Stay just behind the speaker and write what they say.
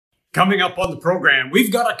Coming up on the program,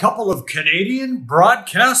 we've got a couple of Canadian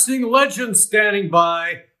broadcasting legends standing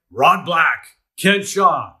by. Rod Black, Ken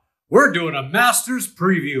Shaw. We're doing a Masters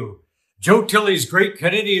preview. Joe Tilley's Great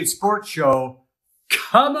Canadian Sports Show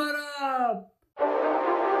coming up.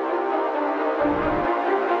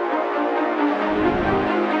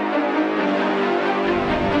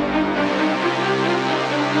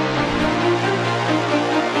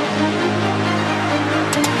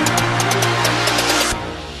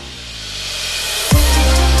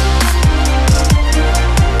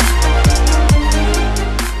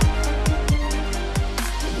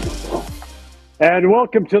 And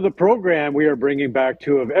welcome to the program. We are bringing back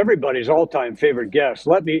two of everybody's all-time favorite guests.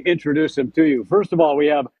 Let me introduce them to you. First of all, we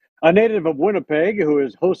have a native of Winnipeg who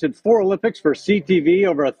has hosted 4 Olympics for CTV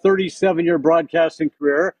over a 37-year broadcasting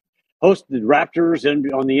career, hosted Raptors and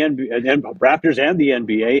Raptors and the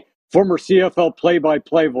NBA, former CFL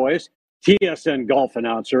play-by-play voice, TSN golf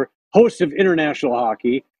announcer, host of international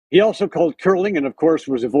hockey. He also called curling and, of course,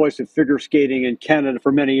 was a voice of figure skating in Canada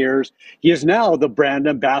for many years. He is now the brand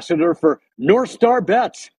ambassador for North Star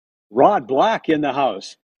Bets. Rod Black in the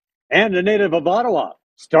house. And a native of Ottawa.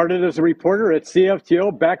 Started as a reporter at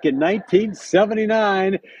CFTO back in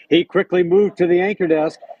 1979. He quickly moved to the anchor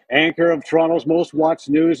desk, anchor of Toronto's most watched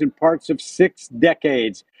news in parts of 6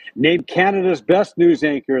 decades. Named Canada's best news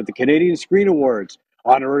anchor at the Canadian Screen Awards.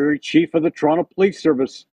 Honorary chief of the Toronto Police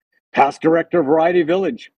Service. Past director of Variety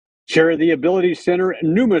Village. Chair of the Ability Center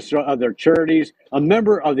and numerous other charities, a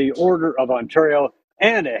member of the Order of Ontario,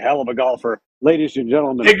 and a hell of a golfer. Ladies and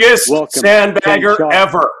gentlemen, biggest welcome sandbagger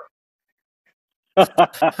ever.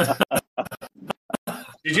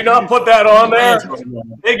 Did you not put that on there?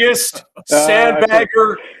 Biggest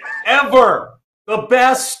sandbagger ever. The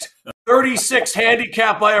best 36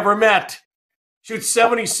 handicap I ever met. Shoots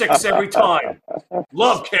 76 every time.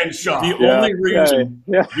 Love Ken Shaw.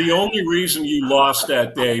 The only reason you lost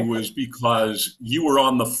that day was because you were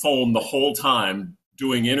on the phone the whole time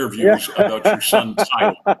doing interviews about your son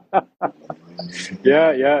Tyler.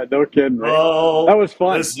 Yeah, no kidding. Right? Oh, that was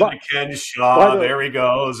fun. Listen to Ken Shaw. There he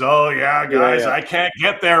goes. Oh yeah, guys, I can't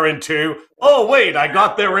get there in 2. Oh wait, I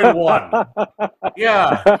got there in 1.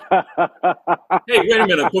 Yeah. Hey, wait a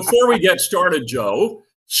minute. Before we get started, Joe.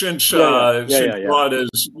 Since Rod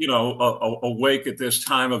is, awake at this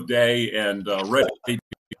time of day and ready to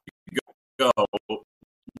go,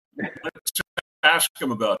 let's ask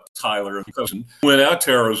him about Tyler. Because he went out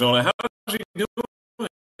to Arizona. How's he doing?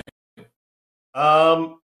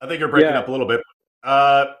 I think you're breaking up a little bit.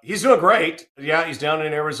 He's doing great. Yeah, he's down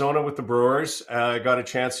in Arizona with the Brewers. Got a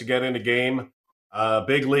chance to get in a game.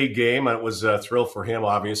 Big league game. It was a thrill for him,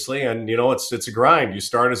 obviously. And, it's a grind. You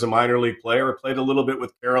start as a minor league player. Played a little bit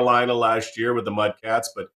with Carolina last year with the Mudcats,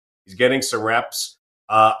 but he's getting some reps.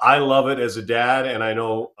 I love it as a dad, and I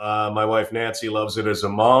know my wife Nancy loves it as a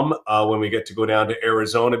mom when we get to go down to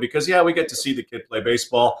Arizona because, we get to see the kid play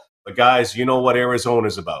baseball. But, guys, you know what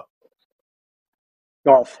Arizona's about?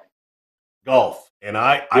 Golf. And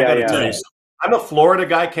I got to tell you something. I'm a Florida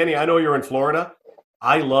guy, Kenny. I know you're in Florida.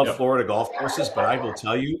 I love Florida golf courses, but I will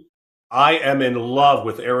tell you, I am in love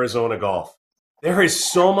with Arizona golf. There is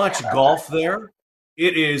so much golf there.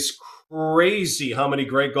 It is crazy how many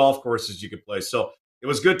great golf courses you could play. So it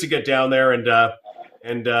was good to get down there and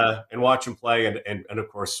watch him play and of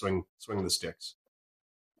course swing the sticks.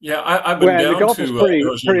 Yeah, I've been down the golf to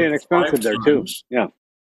is pretty inexpensive there too. Yeah.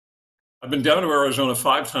 I've been down to Arizona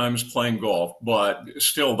 5 times playing golf, but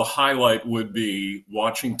still the highlight would be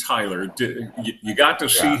watching Tyler. You got to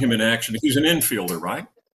see him in action. He's an infielder, right?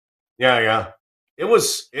 Yeah.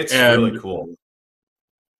 It's really cool.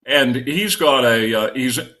 And he's got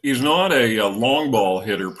he's not a long ball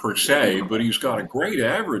hitter per se, but he's got a great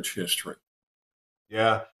average history.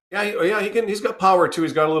 Yeah. He's got power too.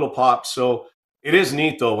 He's got a little pop. So it is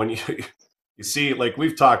neat though when you see, like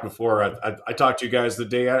we've talked before. I talked to you guys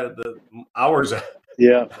the hours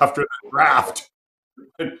after the draft.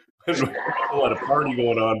 And we had a lot of party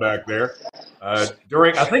going on back there. I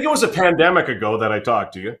think it was a pandemic ago that I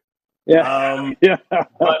talked to you. Yeah.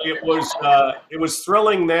 But it was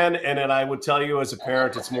thrilling then, and then I would tell you as a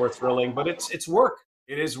parent, it's more thrilling. But it's work.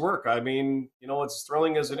 It is work. I mean, it's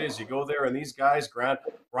thrilling as it is. You go there, and these guys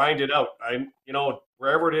grind it out.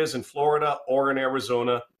 Wherever it is in Florida or in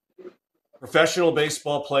Arizona. Professional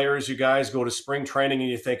baseball players, you guys go to spring training and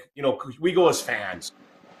you think, we go as fans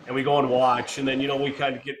and we go and watch. And then, we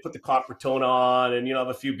kind of put the copper tone on and, have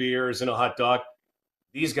a few beers and a hot dog.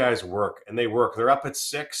 These guys work and they work. They're up at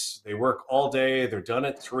 6. They work all day. They're done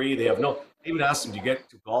at 3. They have I even asked them, do you get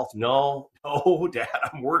to golf? No, Dad,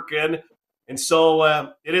 I'm working. And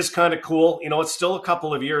so it is kind of cool. It's still a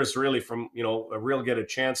couple of years really from, a real get a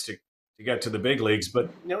chance to get to the big leagues. But,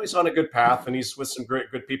 he's on a good path and he's with some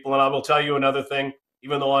good people. And I will tell you another thing,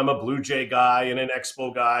 even though I'm a Blue Jay guy and an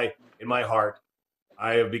Expo guy in my heart,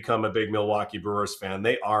 I have become a big Milwaukee Brewers fan.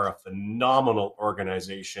 They are a phenomenal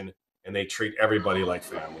organization and they treat everybody like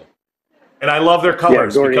family. And I love their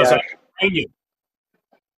colors because I'm Canadian.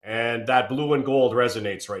 And that blue and gold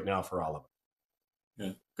resonates right now for all of us.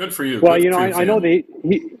 Yeah. Good for you. Well, I know that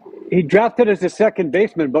he drafted as a second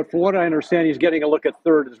baseman, but from what I understand, he's getting a look at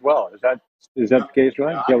third as well. Is that the case,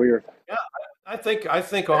 right? Yeah, I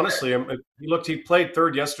think honestly, he played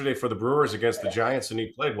third yesterday for the Brewers against the Giants, and he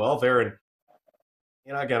played well there. And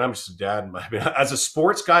again, I'm just a dad. I mean, as a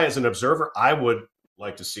sports guy, as an observer, I would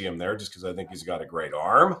like to see him there just because I think he's got a great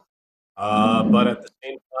arm. But at the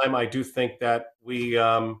same time, I do think that we,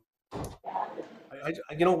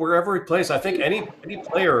 wherever he plays, I think any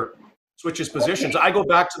player switches positions. I go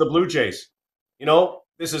back to the Blue Jays.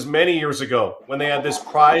 This is many years ago when they had this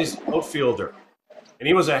prized outfielder, and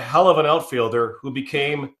he was a hell of an outfielder who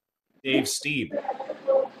became Dave Stieb.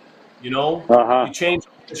 He changed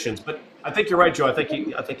positions, but I think you're right, Joe. I think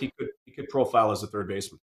he could profile as a third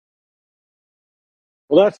baseman.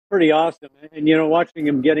 Well, that's pretty awesome. And, watching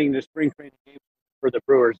him getting the spring training game for the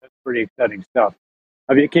Brewers, that's pretty exciting stuff.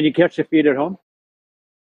 Can you catch the feed at home?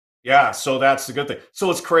 Yeah, so that's the good thing.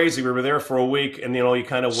 So it's crazy. We were there for a week, and, you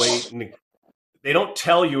kind of wait. And they don't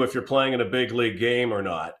tell you if you're playing in a big league game or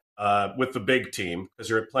not with the big team because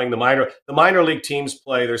you're playing the minor league teams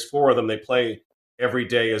play. There's 4 of them. They play every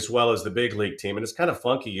day as well as the big league team. And it's kind of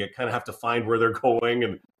funky. You kind of have to find where they're going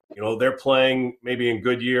and, they're playing maybe in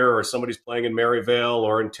Goodyear or somebody's playing in Maryvale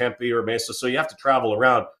or in Tempe or Mesa. So you have to travel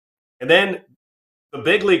around. And then the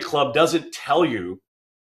big league club doesn't tell you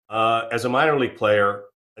as a minor league player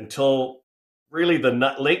until really the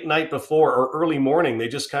late night before or early morning. They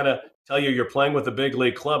just kind of tell you you're playing with the big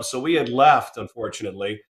league club. So we had left,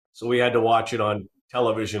 unfortunately. So we had to watch it on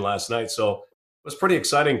television last night. So it was pretty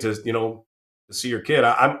exciting to see your kid.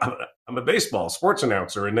 I'm a baseball sports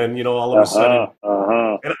announcer. And then, all of a sudden,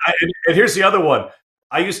 and here's the other one.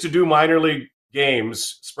 I used to do minor league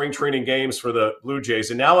games, spring training games for the Blue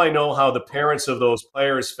Jays. And now I know how the parents of those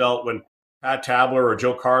players felt when Pat Tabler or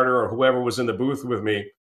Joe Carter or whoever was in the booth with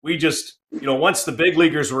me. We just, once the big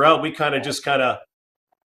leaguers were out, we kind of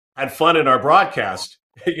had fun in our broadcast,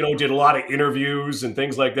 did a lot of interviews and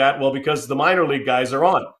things like that. Well, because the minor league guys are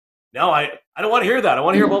on. Now I don't want to hear that. I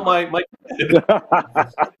want to hear about my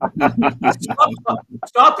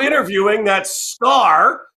stop interviewing that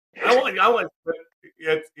star. I want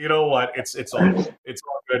you know what? It's all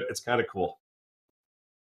good. It's kind of cool.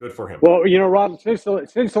 Good for him. Well, Rob, since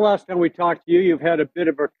the last time we talked to you, you've had a bit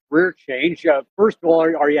of a career change. First of all,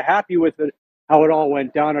 are you happy with how it all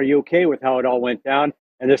went down? Are you okay with how it all went down?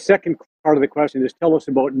 And the second part of the question is tell us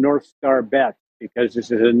about North Star Bets, because this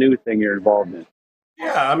is a new thing you're involved in.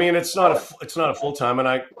 Yeah, I mean, it's not a full time, and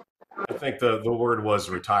I think the word was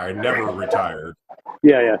retired, never retired.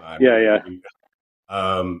 Yeah. I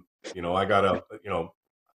got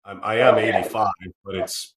I am 85, but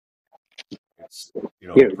it's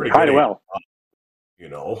pretty kind of well.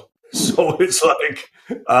 So it's like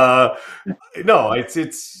no, it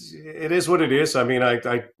is what it is. I mean, I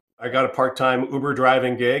got a part-time Uber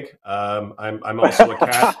driving gig. I'm also a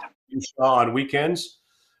cat on weekends.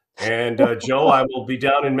 And Joe, I will be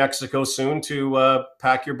down in Mexico soon to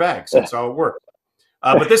pack your bags. That's how it works.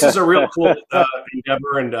 But this is a real cool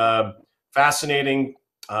endeavor and fascinating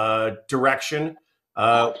direction.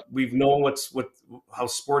 We've known how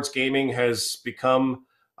sports gaming has become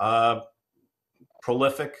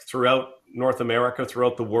prolific throughout North America,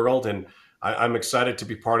 throughout the world, and I'm excited to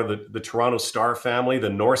be part of the Toronto Star family, the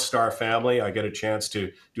North Star family. I get a chance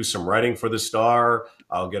to do some writing for the Star.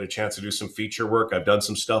 I'll get a chance to do some feature work. I've done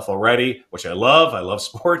some stuff already, which I love. I love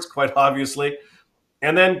sports, quite obviously.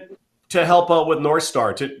 And then to help out with North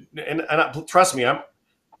Star. Trust me,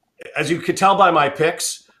 as you can tell by my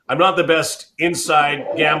picks, I'm not the best inside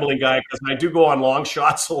gambling guy because I do go on long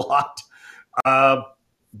shots a lot.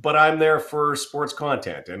 But I'm there for sports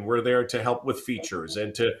content, and we're there to help with features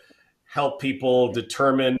and to help people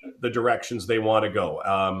determine the directions they want to go.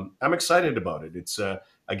 I'm excited about it. It's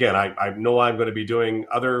again, I know I'm going to be doing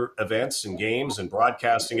other events and games and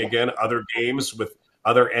broadcasting again, other games with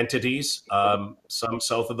other entities, some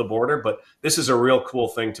south of the border. But this is a real cool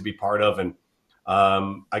thing to be part of. And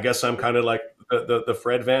I guess I'm kind of like the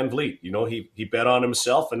Fred Van Vliet. He bet on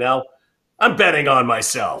himself, and now I'm betting on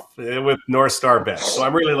myself with North Star Bets. So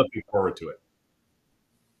I'm really looking forward to it.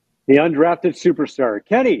 The undrafted superstar.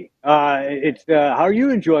 Kenny, how are you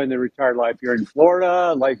enjoying the retired life? You're in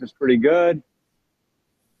Florida. Life is pretty good.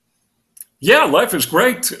 Yeah, life is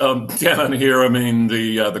great down here. I mean,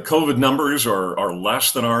 the COVID numbers are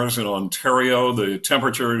less than ours in Ontario. The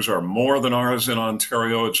temperatures are more than ours in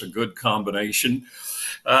Ontario. It's a good combination.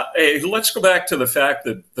 Hey, let's go back to the fact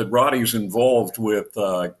that Roddy's involved with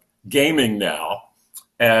gaming now.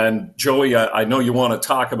 And Joey, I know you want to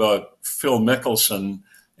talk about Phil Mickelson.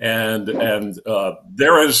 And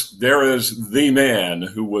there is the man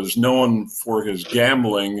who was known for his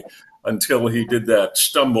gambling until he did that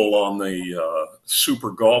stumble on the Super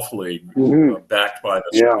Golf League backed by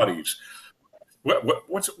the Saudis.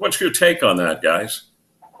 What's your take on that, guys?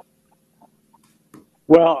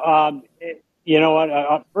 Well, you know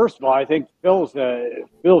what? First of all, I think Phil's an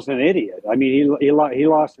idiot. I mean, he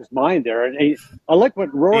lost his mind there, and I like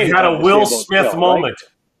what Rory. He had a Will Smith moment.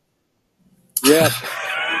 Right? Yes.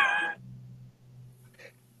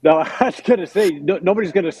 No, I was going to say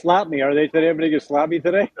nobody's going to slap me. Are they today? Everybody going to slap me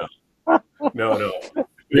today? No.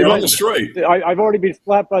 You're on the street. I've already been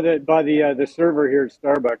slapped by the server here at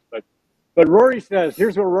Starbucks, but Rory says,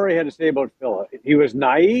 here's what Rory had to say about Phil. He was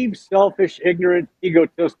naive, selfish, ignorant,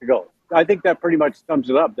 egotistical. I think that pretty much sums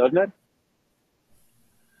it up, doesn't it?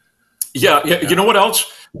 Yeah. You know what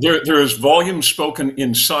else? There is volume spoken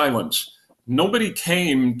in silence. Nobody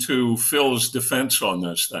came to Phil's defense on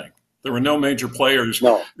this thing. There were no major players,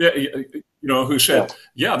 who said,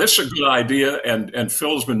 yeah, this is a good idea, and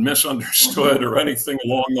Phil's been misunderstood or anything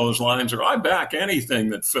along those lines, or I back anything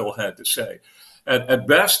that Phil had to say. At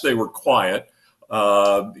best, they were quiet.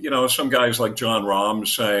 Some guys like John Rahm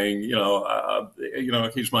saying,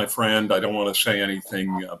 he's my friend. I don't want to say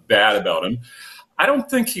anything bad about him. I don't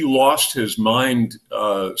think he lost his mind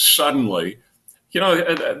suddenly.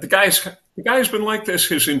 The guy's been like this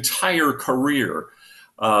his entire career.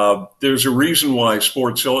 There's a reason why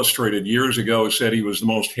Sports Illustrated years ago said he was the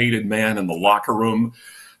most hated man in the locker room.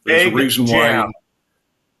 There's a reason why.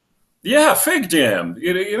 Yeah, fig jam.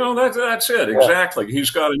 That's it. Exactly.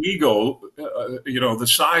 He's got an ego, the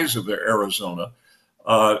size of Arizona.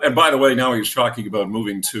 And by the way, now he's talking about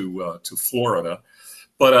moving to Florida.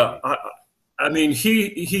 But I mean,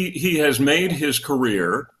 he has made his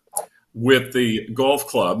career with the golf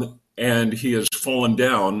club, and he has fallen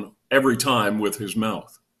down every time with his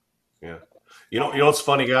mouth. Yeah. You know what's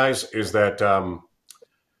funny, guys, is that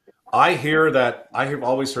I have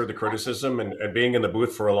always heard the criticism and being in the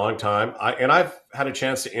booth for a long time. I've had a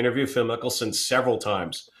chance to interview Phil Mickelson several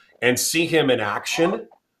times and see him in action.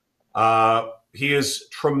 He is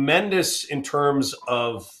tremendous in terms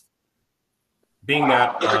of being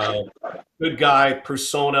that good guy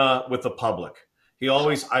persona with the public. He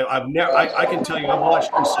always, I can tell you, I've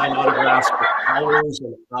watched him sign autographs for hours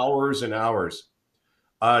and hours and hours.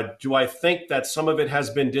 Do I think that some of it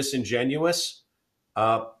has been disingenuous?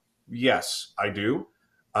 Yes, I do.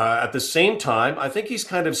 At the same time, I think he's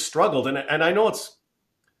kind of struggled. And I know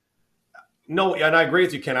and I agree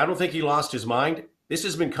with you, Ken. I don't think he lost his mind. This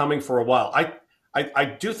has been coming for a while. I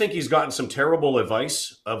do think he's gotten some terrible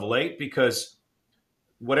advice of late, because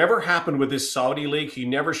whatever happened with this Saudi league, he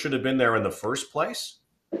never should have been there in the first place.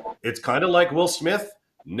 It's kind of like Will Smith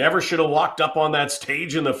never should have walked up on that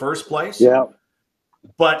stage in the first place. Yeah.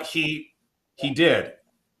 But he did.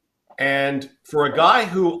 And for a guy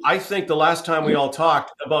who, I think the last time we all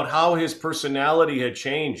talked about how his personality had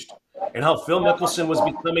changed and how Phil Mickelson was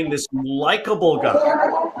becoming this likable guy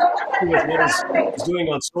with what he's doing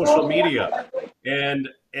on social media.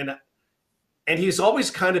 And he's always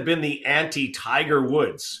kind of been the anti-Tiger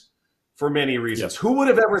Woods for many reasons. Yep. Who would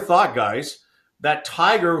have ever thought, guys, that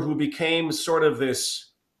Tiger, who became sort of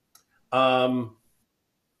this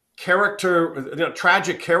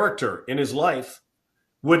tragic character in his life,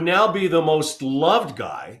 would now be the most loved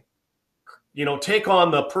guy, take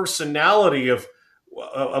on the personality of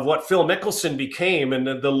what Phil Mickelson became and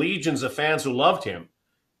the legions of fans who loved him,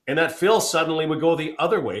 and that Phil suddenly would go the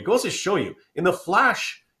other way. It goes to show you, in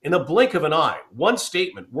the blink of an eye, one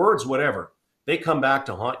statement, words, whatever, they come back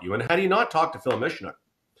to haunt you. And had he not talked to Phil Mickelson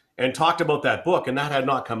and talked about that book, and that had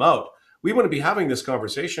not come out, we wouldn't be having this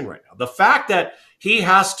conversation right now. The fact that he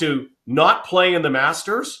has to not play in the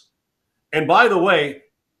Masters, and by the way,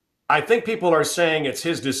 I think people are saying it's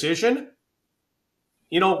his decision.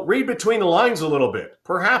 Read between the lines a little bit.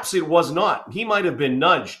 Perhaps it was not. He might have been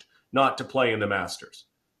nudged not to play in the Masters.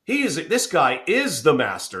 This guy is the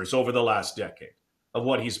Masters over the last decade of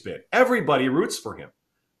what he's been. Everybody roots for him.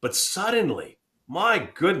 But suddenly, my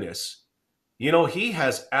goodness, he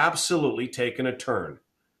has absolutely taken a turn.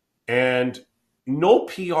 And no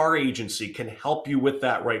PR agency can help you with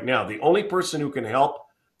that right now. The only person who can help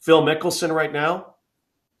Phil Mickelson right now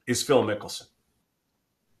is Phil Mickelson.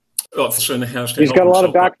 He's got a lot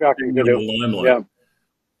of backtracking to do. Yeah.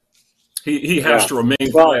 He has to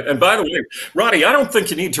remain quiet. And by the way, Roddy, I don't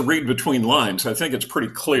think you need to read between lines. I think it's pretty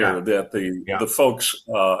clear that the folks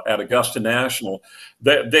at Augusta National,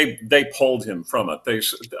 they pulled him from it.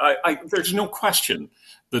 There's no question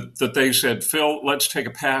that they said, Phil, let's take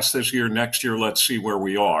a pass this year. Next year, let's see where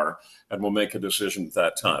we are, and we'll make a decision at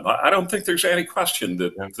that time. I don't think there's any question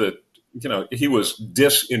that he was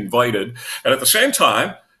disinvited. And at the same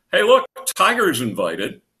time, hey, look, Tiger's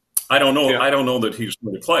invited. I don't know. Yeah. I don't know that he's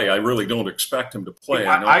going to play. I really don't expect him to play.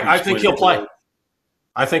 I think he'll play.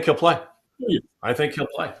 I think he'll play. I think he'll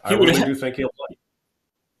play. I really do think he'll play.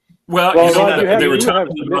 Well, they were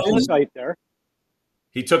talking about insight there.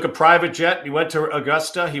 He took a private jet. He went to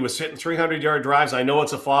Augusta. He was hitting 300-yard drives. I know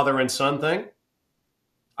it's a father and son thing.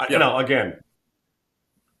 Again,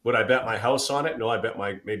 would I bet my house on it? No, I bet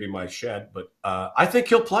maybe my shed. But I think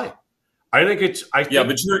he'll play. I think it's. But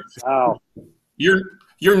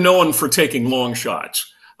you're known for taking long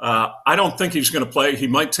shots. I don't think he's going to play. He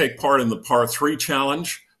might take part in the par 3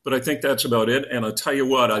 challenge, but I think that's about it. And I'll tell you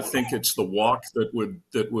what, I think it's the walk that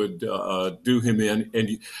would do him in.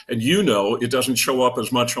 And it doesn't show up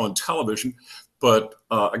as much on television, but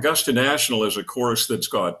Augusta National is a course that's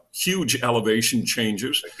got huge elevation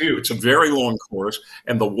changes. It's a very long course,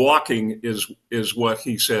 and the walking is what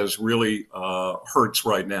he says really hurts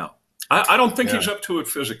right now. I don't think he's up to it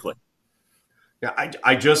physically. Yeah,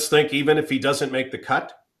 I just think even if he doesn't make the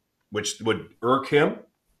cut, which would irk him,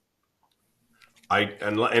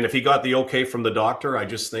 and if he got the okay from the doctor, I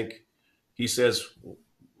just think he says,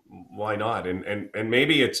 why not? And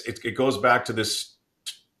maybe it goes back to this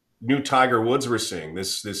new Tiger Woods we're seeing,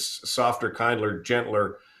 this softer, kinder,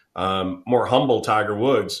 gentler, more humble Tiger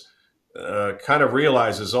Woods kind of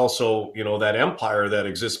realizes also, that empire that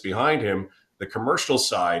exists behind him, the commercial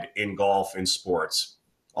side in golf, in sports,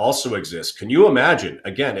 also exists. Can you imagine,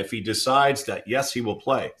 again, if he decides that, yes, he will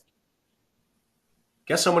play,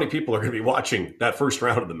 guess how many people are going to be watching that first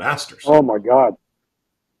round of the Masters? Oh, my God.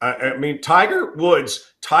 I mean, Tiger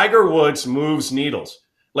Woods moves needles.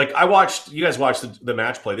 Like you guys watched the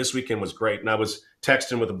match play. This weekend was great. And I was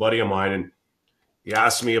texting with a buddy of mine, and he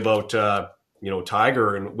asked me about,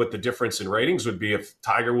 Tiger and what the difference in ratings would be if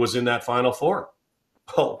Tiger was in that Final Four.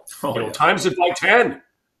 Times it by 10.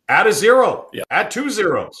 Add a 0. Yeah. Add 2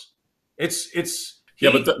 zeros. But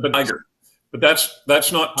Tiger. But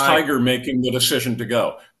that's not Tiger making the decision to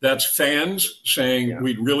go. That's fans saying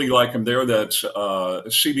we'd really like him there. That's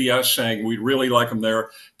CBS saying we'd really like him there.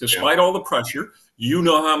 Despite all the pressure, you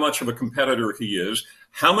know how much of a competitor he is.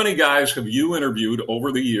 How many guys have you interviewed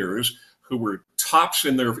over the years who were tops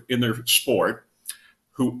in their sport,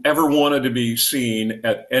 who ever wanted to be seen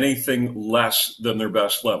at anything less than their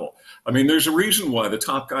best level? I mean, there's a reason why the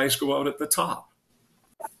top guys go out at the top.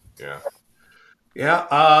 Yeah. Yeah.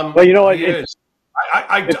 Well, you know what?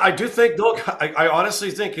 I do think, look, I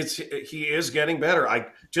honestly think he is getting better.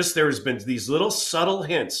 There's been these little subtle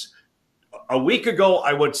hints. A week ago,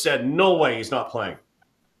 I would have said, no way he's not playing.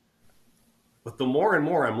 But the more and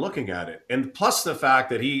more I'm looking at it, and plus the fact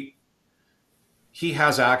that he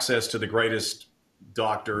has access to the greatest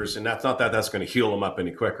doctors, and that's not that that's going to heal him up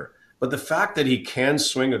any quicker. But the fact that he can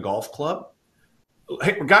swing a golf club.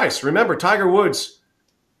 Hey, guys, remember, Tiger Woods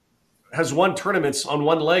has won tournaments on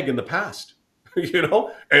one leg in the past,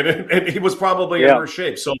 and he was probably in worse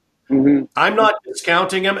shape. So I'm not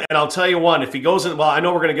discounting him. And I'll tell you one, if he goes in, I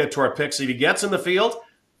know we're going to get to our picks. If he gets in the field,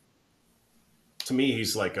 to me,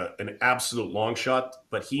 he's like an absolute long shot,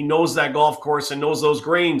 but he knows that golf course and knows those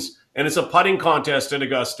greens. And it's a putting contest at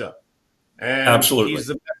Augusta. And absolutely, he's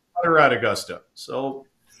the best putter at Augusta. So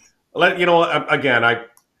again,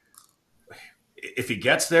 if he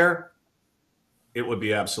gets there, it would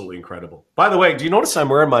be absolutely incredible. By the way, do you notice I'm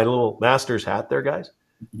wearing my little Masters hat there, guys?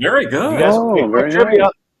 Very good. Very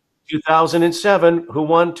nice. 2007. Who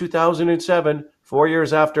won 2007? 4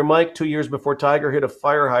 years after Mike, 2 years before Tiger hit a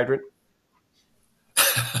fire hydrant.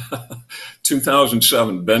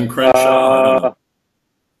 2007. Ben Crenshaw.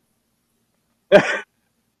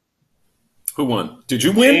 Who won? Did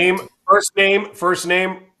you win? First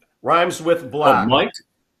name rhymes with black. Oh, Mike?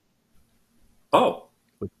 Oh.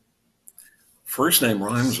 First name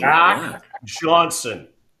rhymes with Zach Johnson.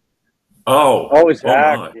 Oh,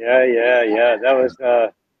 Zach. Yeah.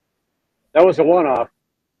 That was a one-off.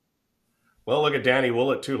 Well, look at Danny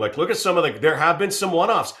Willett, too. Like, look at some of there have been some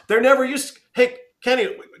one-offs. They're never used to, hey,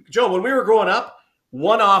 Kenny, Joe, when we were growing up,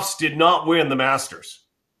 one-offs did not win the Masters.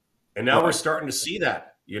 And now we're starting to see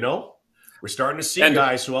that, We're starting to see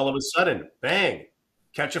guys who all of a sudden, bang,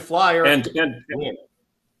 catch a flyer. And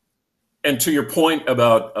And to your point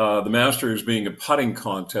about the Masters being a putting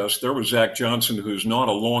contest, there was Zach Johnson, who's not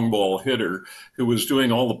a long ball hitter, who was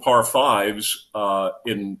doing all the par fives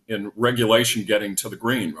in regulation getting to the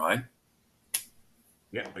green, right?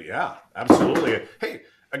 Yeah, absolutely. Hey,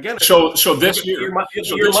 again, so this year,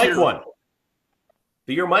 the year Mike won.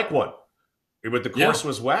 The year Mike won, but the course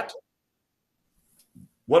was wet.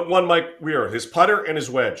 What won Mike Weir? His putter and his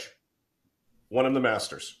wedge won him the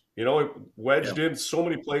Masters. You know, wedged in so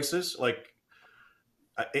many places. Like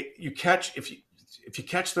if you catch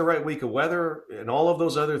the right week of weather and all of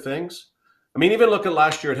those other things. I mean, even look at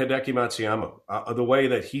last year at Hideki Matsuyama, the way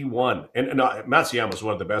that he won. And Matsuyama is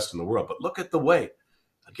one of the best in the world. But look at the way,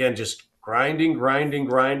 again, just grinding,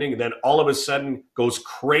 and then all of a sudden goes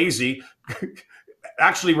crazy.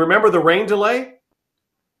 Actually, remember the rain delay?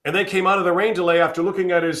 And then came out of the rain delay after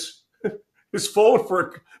looking at his phone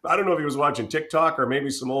for, I don't know if he was watching TikTok or maybe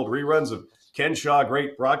some old reruns of Ken Shaw,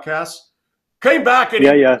 great broadcasts. Came back and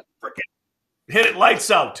hit it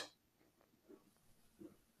lights out.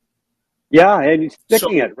 Yeah, and he's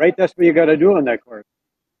sticking it, right? That's what you got to do on that course.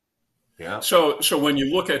 Yeah. So when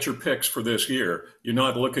you look at your picks for this year, you're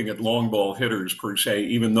not looking at long ball hitters per se,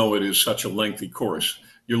 even though it is such a lengthy course.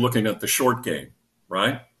 You're looking at the short game,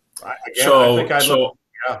 right?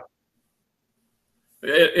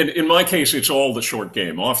 In my case, it's all the short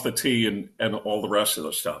game, off the tee and all the rest of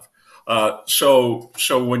the stuff. So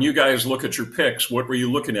when you guys look at your picks, what were you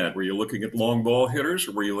looking at? Were you looking at long ball hitters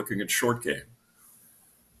or were you looking at short game?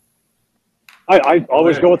 I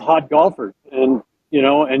always go with hot golfers, and you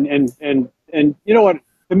know, and you know what?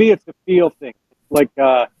 To me, it's a feel thing. Like,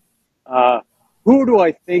 who do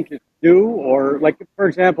I think is due? Or like, for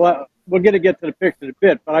example, we're going to get to the picks in a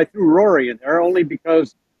bit, but I threw Rory in there only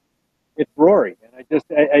because it's Rory, and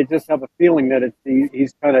I just have a feeling that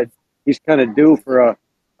he's kind of due for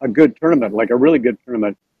a good tournament, like a really good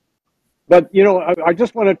tournament. But you know, I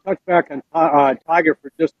just want to touch back on Tiger for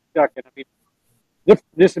just a second. I mean,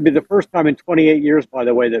 this would be the first time in 28 years, by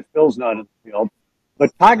the way, that Phil's not in the field.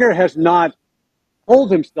 But Tiger has not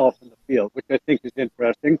pulled himself in the field, which I think is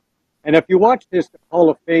interesting. And if you watch his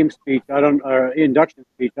Hall of Fame speech, induction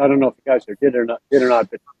speech, I don't know if you guys did or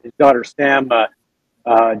not, but his daughter Sam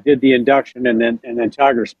did the induction, and then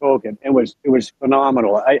Tiger spoke, and it was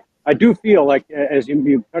phenomenal. I do feel like, as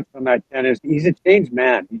you touched on that, Ken, he's a changed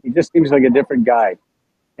man. He just seems like a different guy,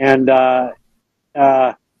 and I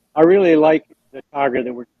really like the Tiger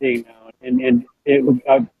that we're seeing now. And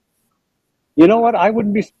you know what? I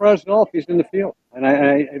wouldn't be surprised at all if he's in the field. And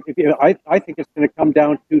I think it's going to come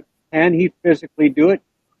down to, can he physically do it?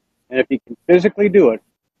 And if he can physically do it,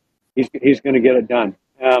 he's going to get it done.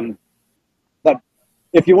 But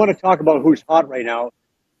if you want to talk about who's hot right now,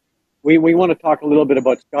 we want to talk a little bit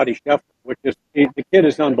about Scotty Scheffler, which is, the kid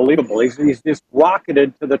is unbelievable. He's just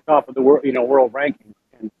rocketed to the top of the world rankings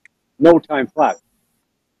in no time flat.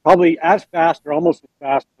 Probably as fast or almost as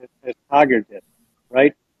fast as Tiger did,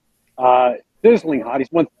 right? Sizzling hot.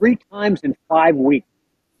 He's won 3 times in 5 weeks.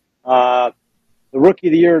 The Rookie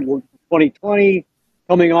of the Year 2020,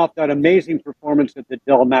 coming off that amazing performance at the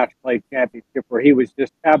Dell Match Play Championship, where he was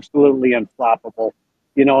just absolutely unflappable.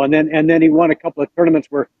 You know, and then he won a couple of tournaments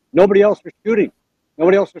where nobody else was shooting,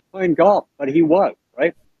 nobody else was playing golf, but he was,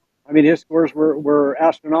 right? I mean, his scores were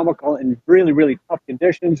astronomical in really, really tough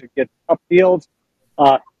conditions. You get tough fields.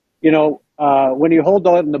 You know, when you hold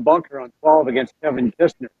out in the bunker on 12 against Kevin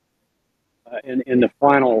Kisner in the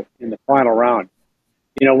final round,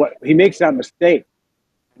 you know what? He makes that mistake,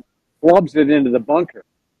 clubs it into the bunker,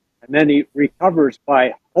 and then he recovers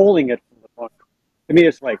by holding it from the bunker. To me,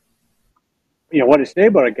 it's like, you know, what to say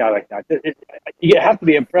about a guy like that? You have to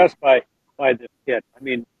be impressed by this kid. I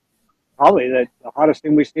mean, probably the hottest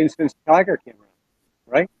thing we've seen since Tiger came around,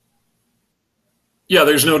 right? Yeah,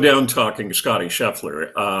 there's no down talking Scotty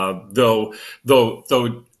Scheffler. Though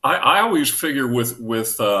I always figure with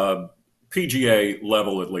PGA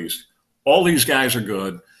level, at least, all these guys are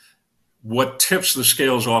good. What tips the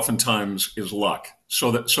scales oftentimes is luck.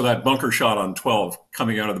 So that bunker shot on 12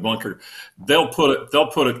 coming out of the bunker, they'll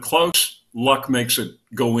put it close. Luck makes it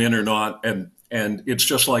go in or not, and it's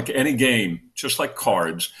just like any game, just like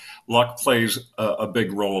cards. Luck plays a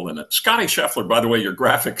big role in it. Scotty Scheffler, by the way, your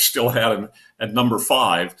graphic still had him at number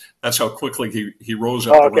 5. That's how quickly he rose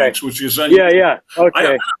up the ranks, which is Okay.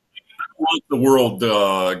 I like the world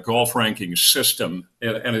golf ranking system,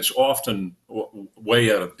 and it's often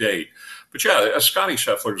way out of date. But yeah, Scotty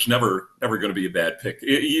Scheffler is never going to be a bad pick.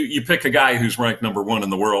 You pick a guy who's ranked number 1 in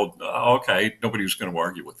the world, okay, nobody's going to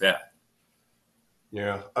argue with that.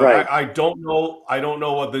 Yeah, right. I don't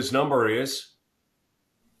know what this number is.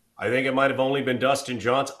 I think it might have only been Dustin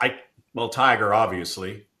Johnson. Tiger,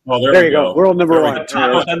 obviously. Well, there you go. World number one.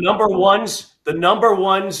 The number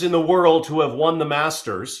ones in the world who have won the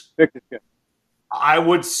Masters, I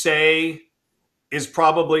would say, is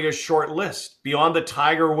probably a short list beyond the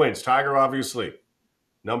Tiger wins. Tiger, obviously,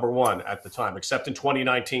 number one at the time, except in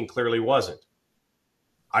 2019, clearly wasn't.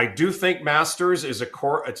 I do think Masters is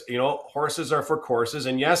horses are for courses,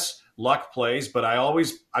 and yes, luck plays, but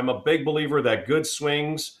I'm a big believer that good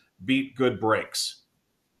swings beat good breaks.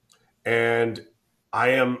 And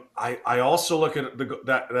I also look at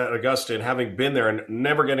that Augusta, and having been there and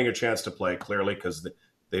never getting a chance to play, clearly, because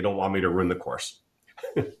they don't want me to ruin the course.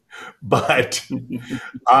 But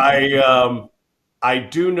I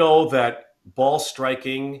do know that ball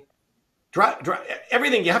striking,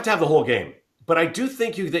 everything, you have to have the whole game. But I do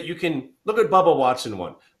think that you can look at Bubba Watson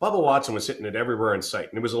one. Bubba Watson was hitting it everywhere in sight,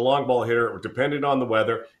 and it was a long ball hitter. It depended on the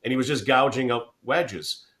weather, and he was just gouging up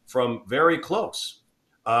wedges from very close.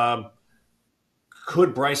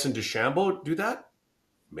 Could Bryson DeChambeau do that?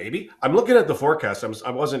 Maybe. I'm looking at the forecast. I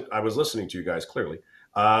was listening to you guys clearly,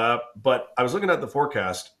 but I was looking at the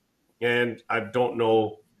forecast, and I don't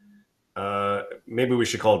know. Maybe we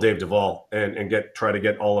should call Dave Duvall and try to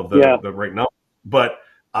get all of the right numbers. But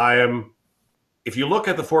if you look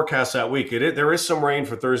at the forecast that week, there is some rain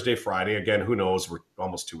for Thursday, Friday. Again, who knows? We're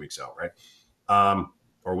almost 2 weeks out, right?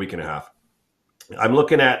 Or a week and a half. I'm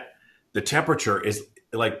looking at the temperature is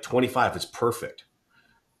like 25. It's perfect.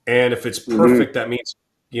 And if it's perfect, that means,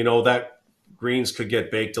 that greens could get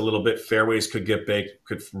baked a little bit. Fairways could get baked,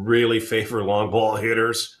 could really favor long ball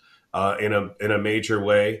hitters in a major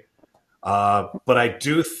way. But I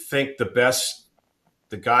do think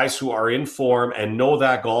the guys who are in form and know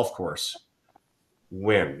that golf course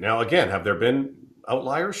win. Now, again, have there been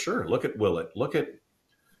outliers? Sure. Look at Willett.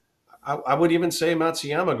 I would even say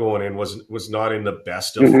Matsuyama going in was not in the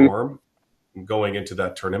best of form going into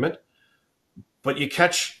that tournament. But you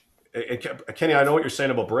catch, Kenny, I know what you're saying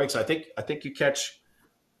about breaks. I think you catch,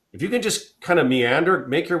 if you can just kind of meander,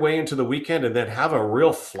 make your way into the weekend, and then have a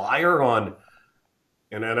real flyer on.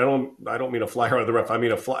 And I don't mean a flyer on the ref. I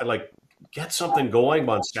mean get something going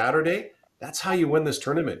on Saturday. That's how you win this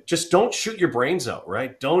tournament. Just don't shoot your brains out,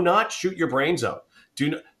 right? Do not shoot your brains out. Do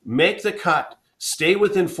not make the cut. Stay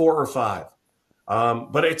within 4 or 5.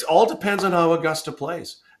 But it all depends on how Augusta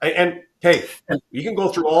plays. And hey, you can go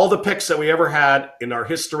through all the picks that we ever had in our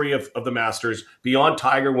history of the Masters beyond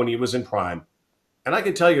Tiger when he was in prime. And I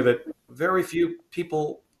can tell you that very few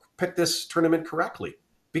people picked this tournament correctly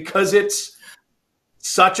because it's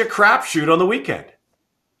such a crapshoot on the weekend.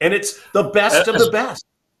 And it's the best of the best.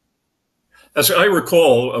 As I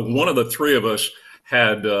recall, one of the three of us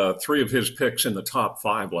had 3 of his picks in the top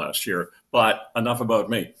 5 last year. But enough about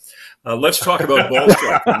me. Let's talk about ball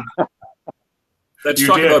striking.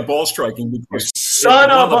 About ball striking because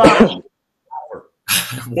son of a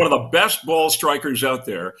one of the best ball strikers out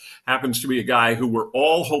there happens to be a guy who we're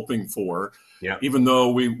all hoping for, even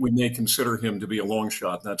though we may consider him to be a long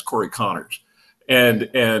shot. And that's Corey Connors.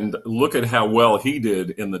 And look at how well he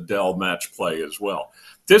did in the Dell match play as well.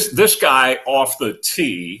 This guy off the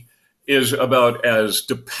tee is about as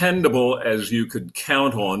dependable as you could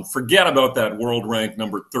count on. Forget about that world rank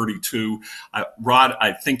number 32. Rod,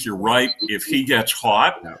 I think you're right. If he gets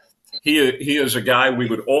hot, he is a guy we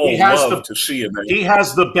would all love to see him. He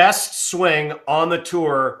has the best swing on the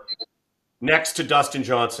tour next to Dustin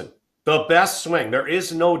Johnson. The best swing. There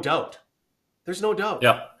is no doubt. There's no doubt.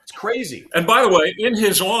 Yeah. It's crazy. And by the way, in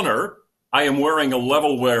his honor, I am wearing a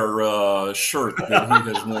Levelwear shirt that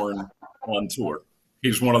he has worn on tour.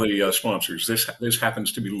 He's one of the sponsors. This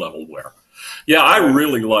happens to be Levelwear. Yeah, I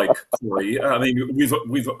really like Corey. I mean,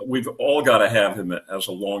 we've all got to have him as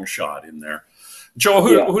a long shot in there. Joe,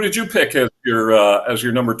 who did you pick as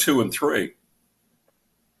your number 2 and 3?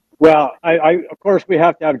 Well, I of course we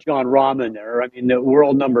have to have Jon Rahm in there. I mean, the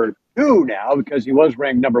world number 2 now because he was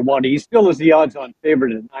ranked number 1. He still is the odds-on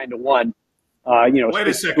favorite at 9-1. Wait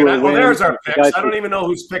a second. There's our picks. I don't even know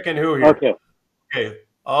who's picking who here. Okay.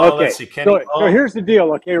 Let's see. Kenny. So here's the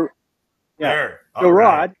deal. Okay. Yeah. There. So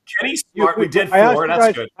Rod, Kenny's smart. We did 4.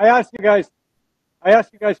 That's good. I asked you guys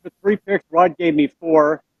for 3 picks. Rod gave me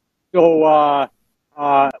 4. So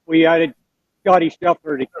we added Scotty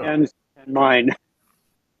Scheffler to Ken's and mine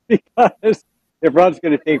because if Rod's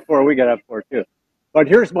going to take 4, we got to have 4 too. But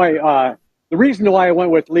here's my the reason why I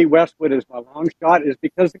went with Lee Westwood as my long shot is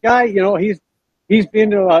because the guy, he's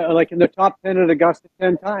been like in the top 10 at Augusta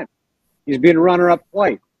 10 times. He's been runner-up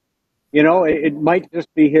twice. It might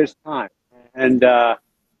just be his time. And,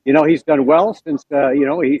 he's done well since,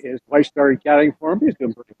 his wife started caddying for him. He's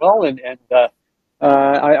doing pretty well. And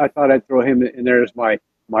I thought I'd throw him in there as my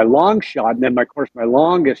long shot. And then, of course, my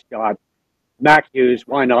longest shot Mac Hughes.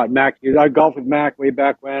 Why not Mac Hughes? I golfed with Mac way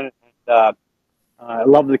back when. And, I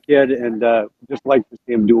love the kid and just like to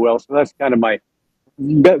see him do well. So that's kind of my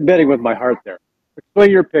betting with my heart there.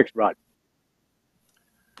 Explain your picks, Rod.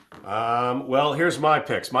 Well, here's my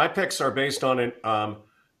picks. My picks are based on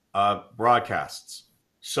broadcasts.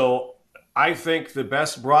 So I think the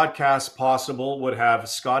best broadcast possible would have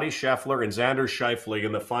Scotty Scheffler and Xander Schauffele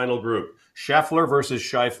in the final group. Scheffler versus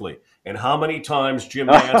Schauffele. And how many times Jim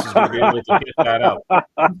Nantz is going to be able to get that out?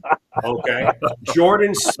 Okay.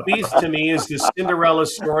 Jordan Spieth, to me, is the Cinderella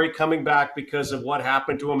story coming back because of what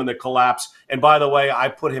happened to him in the collapse. And by the way, I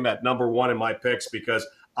put him at number 1 in my picks because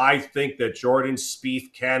I think that Jordan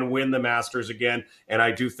Spieth can win the Masters again. And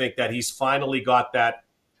I do think that he's finally got the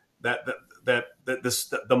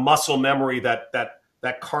muscle memory,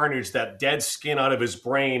 that carnage, that dead skin out of his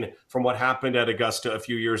brain from what happened at Augusta a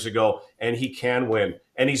few years ago, and he can win.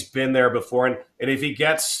 And he's been there before. And if he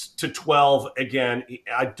gets to 12 again,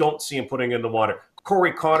 I don't see him putting in the water.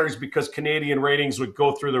 Corey Connors, because Canadian ratings would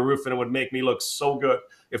go through the roof, and it would make me look so good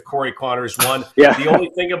if Corey Connors won. Yeah. The only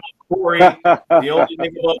thing about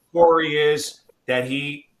Corey is that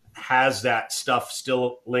he has that stuff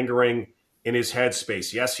still lingering in his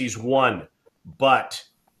headspace. Yes, he's won, but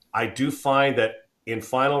I do find that in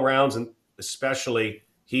final rounds, and especially,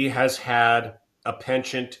 he has had a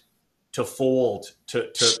penchant to fold,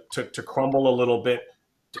 to crumble a little bit.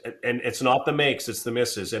 And it's not the makes, it's the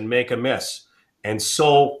misses, and make a miss. And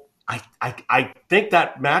so I think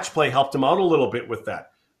that match play helped him out a little bit with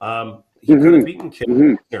that. He could have beaten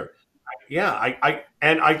Kim here. Yeah,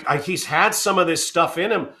 he's had some of this stuff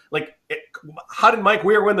in him. How did Mike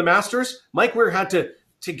Weir win the Masters? Mike Weir had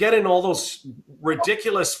to get in all those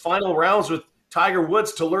ridiculous final rounds with Tiger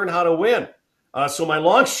Woods to learn how to win. So my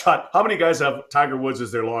long shot, how many guys have Tiger Woods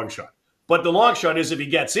as their long shot? But the long shot is if he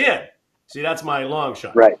gets in. See, that's my long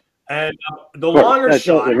shot. Right. And the longer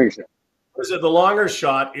shot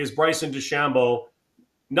is Bryson DeChambeau,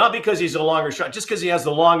 not because he's a longer shot, just because he has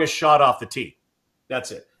the longest shot off the tee.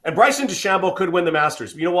 That's it. And Bryson DeChambeau could win the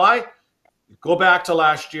Masters. You know why? Go back to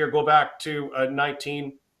last year, go back to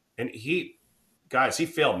 19, and he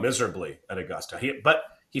failed miserably at Augusta. But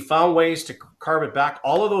he found ways to carve it back.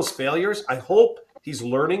 All of those failures, I hope he's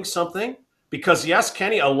learning something because, yes,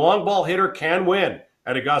 Kenny, a long ball hitter can win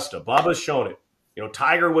at Augusta. Bubba's shown it. You know,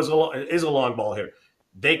 Tiger is a long ball hitter.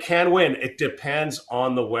 They can win. It depends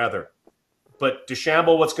on the weather. But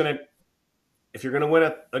DeChambeau, if you're going to win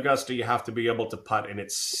at Augusta, you have to be able to putt, and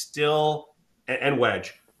it's still and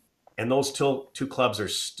wedge. And those two clubs are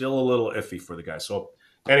still a little iffy for the guy. So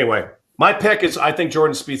anyway, my pick is I think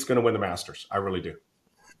Jordan Spieth's going to win the Masters. I really do.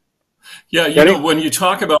 Yeah, when you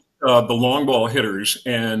talk about the long ball hitters,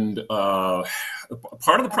 and part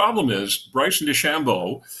of the problem is Bryson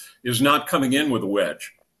DeChambeau is not coming in with a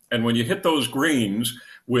wedge. And when you hit those greens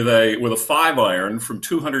with a 5-iron from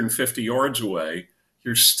 250 yards away,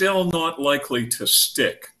 you're still not likely to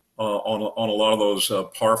stick on a lot of those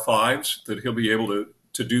par 5s that he'll be able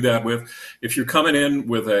to do that with. If you're coming in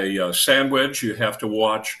with a sand wedge, you have to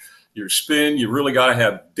watch your spin. You really got to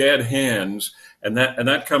have dead hands, and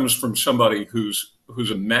that comes from somebody who's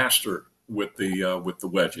a master with the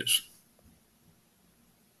wedges.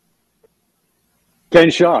 Ken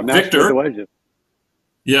Shaw, master Victor, with the wedges.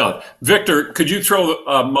 Yeah, Victor, could you throw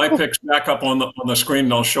my picks back up on the screen,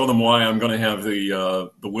 and I'll show them why I'm going to have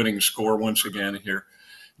the winning score once again here.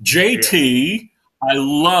 JT, I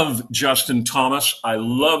love Justin Thomas. I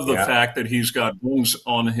love the fact that he's got bones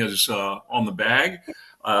on his on the bag,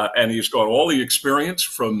 and he's got all the experience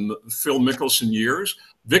from Phil Mickelson years.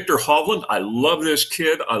 Victor Hovland, I love this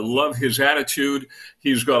kid. I love his attitude.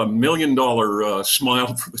 He's got $1 million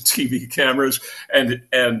smile for the TV cameras, and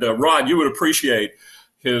Rod, you would appreciate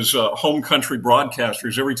his home country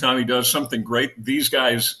broadcasters. Every time he does something great, these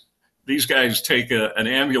guys take an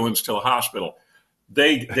ambulance to the hospital.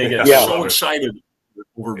 They get so excited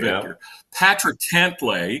over Victor. Patrick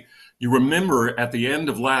Cantlay, you remember at the end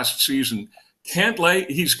of last season, Cantlay,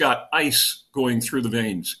 he's got ice going through the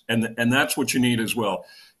veins, and that's what you need as well.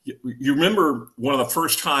 You remember one of the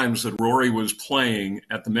first times that Rory was playing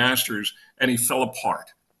at the Masters, and he fell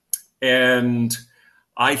apart. And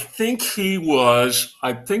I think he was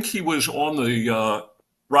on the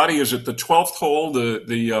Roddy, is it the 12th hole,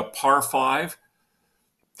 the par 5?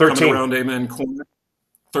 13. Coming around Amen Corner.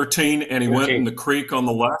 13, and he went in the creek on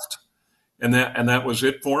the left, and that was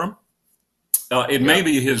it for him. It may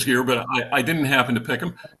be his year, but I didn't happen to pick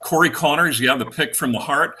him. Corey Connors, the pick from the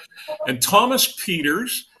heart. And Thomas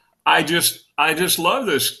Pieters, I just love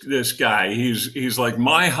this guy. He's like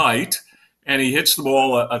my height, and he hits the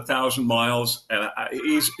ball 1,000 miles, and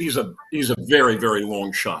he's a very, very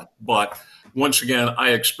long shot. But once again,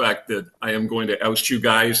 I expect that I am going to oust you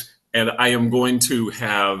guys, and I am going to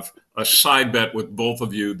have a side bet with both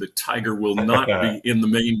of you that Tiger will not be in the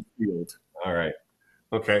main field. All right.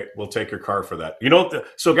 Okay, we'll take your car for that. You know,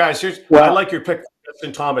 so guys, I like your pick,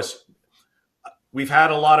 Justin Thomas. We've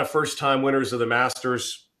had a lot of first-time winners of the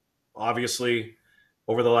Masters, obviously,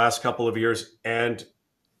 over the last couple of years, and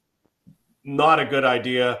not a good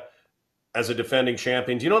idea as a defending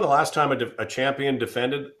champion. Do you know the last time a champion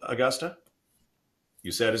defended Augusta?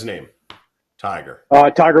 You said his name, Tiger.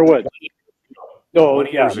 Tiger Woods. No,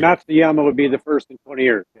 yeah, Matsuyama would be the first in 20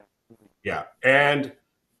 years. Yeah, and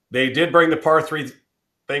they did bring the par 3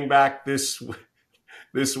 thing back this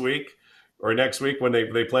week or next week when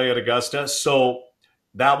they play at Augusta. So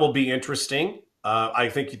that will be interesting. I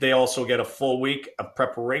think they also get a full week of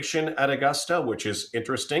preparation at Augusta, which is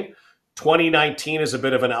interesting. 2019 is a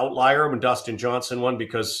bit of an outlier when Dustin Johnson won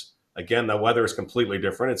because, again, the weather is completely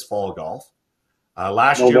different. It's fall golf.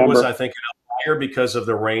 Last year was, I think, an outlier because of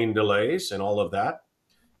the rain delays and all of that.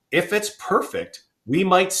 If it's perfect, we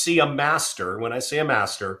might see a master, when I say a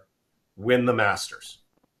master, win the Masters.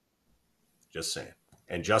 Just saying.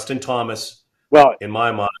 And Justin Thomas, in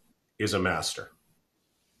my mind, is a master.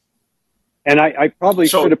 And I probably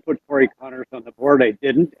should have put Corey Connors on the board. I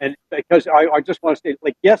didn't, and because I just want to say,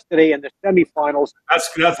 like yesterday in the semifinals.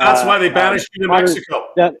 That's why they banished you to Mexico.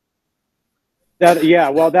 That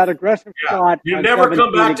aggressive shot. You never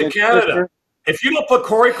come back to Canada. If you don't put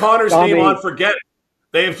Corey Connors' name on, forget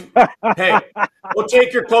it. Hey, we'll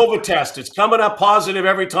take your COVID test. It's coming up positive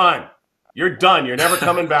every time. You're done. You're never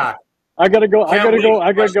coming back. I gotta go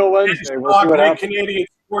Wednesday. We'll see what happens. Canadian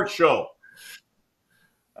sports show.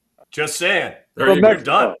 Just saying. You're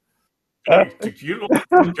done. Good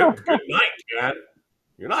night, man.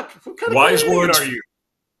 You're not. What kind of wise words are you?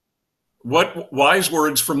 What wise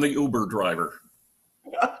words from the Uber driver?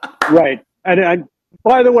 Right. And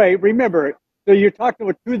by the way, remember, so you're talking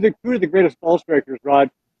about two of the greatest ball strikers, Rod,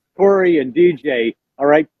 Corey and DJ. All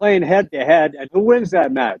right, playing head to head, and who wins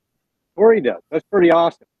that match? Corey does. That's pretty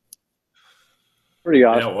awesome. Pretty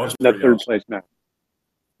awesome. That third place match.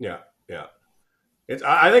 Yeah.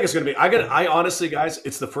 I think it's going to be. I honestly, guys,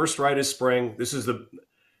 it's the first rite of spring.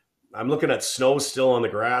 I'm looking at snow still on the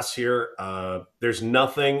grass here. There's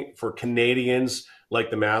nothing for Canadians like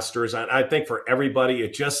the Masters. I think for everybody, you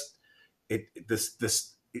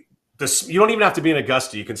don't even have to be in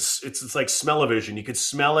Augusta. You can. It's like smell-o-vision. You can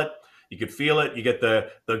smell it. You can feel it. You get the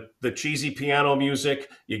cheesy piano music.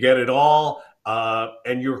 You get it all,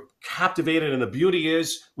 and you're captivated. And the beauty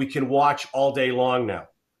is, we can watch all day long now.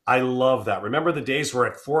 I love that. Remember the days where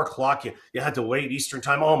at 4:00 you had to wait Eastern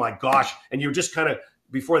time? Oh my gosh. And you're just kind of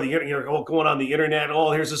before going on the internet.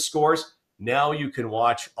 Oh, here's the scores. Now you can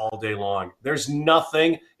watch all day long. There's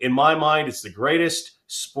nothing in my mind. It's the greatest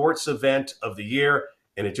sports event of the year.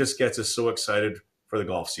 And it just gets us so excited for the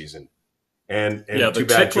golf season. And the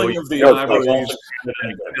tickling of the ivories and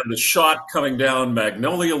the shot coming down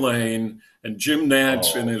Magnolia Lane and Jim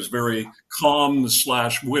Nantz in his very calm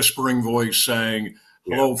 / whispering voice saying,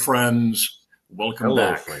 "Hello, friends. Welcome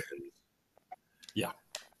back." Friends.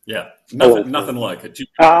 Yeah. Nothing like it.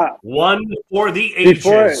 One for the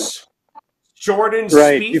ages. Jordan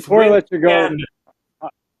Spieth. Before I let you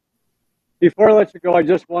go, I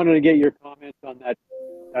just wanted to get your comments on that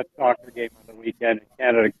soccer game on the weekend in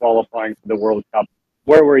Canada qualifying for the World Cup.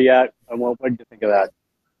 Where were you at, and what did you think of that?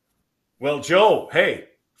 Well, Joe, hey,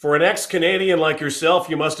 for an ex-Canadian like yourself,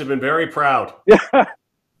 you must have been very proud.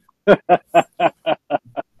 Because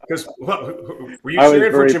were you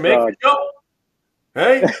cheering for Jamaica, Joe?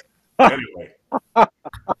 Hey? Anyway.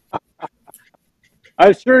 I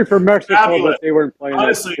was cheering for Mexico, but they weren't playing.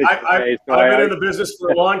 Honestly, I've been in the business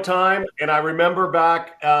for a long time, and I remember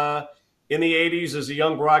back in the 80s as a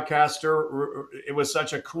young broadcaster, it was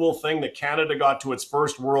such a cool thing that Canada got to its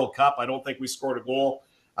first World Cup. I don't think we scored a goal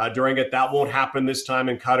during it. That won't happen this time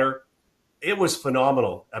in Qatar. It was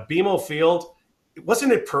phenomenal. At BMO Field,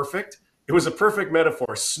 wasn't it perfect? It was a perfect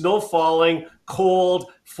metaphor. Snow falling,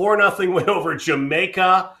 cold, 4-0 win over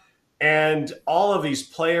Jamaica, and all of these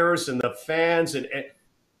players and the fans. And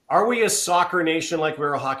are we a soccer nation like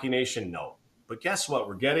we're a hockey nation? No. But guess what?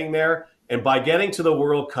 We're getting there. And by getting to the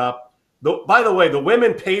World Cup, by the way, the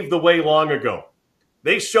women paved the way long ago.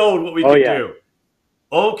 They showed what we could do.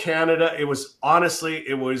 Oh, Canada. It was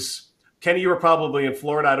Kenny, you were probably in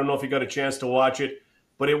Florida. I don't know if you got a chance to watch it,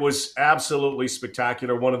 but it was absolutely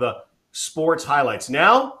spectacular. One of the sports highlights.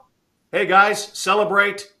 Now, hey guys,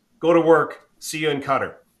 celebrate, go to work. See you in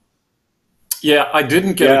Qatar. Yeah, I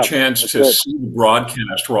didn't get a chance to see the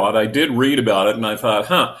broadcast, Rod. I did read about it, and I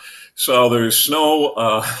thought, So there's snow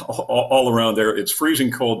all around there. It's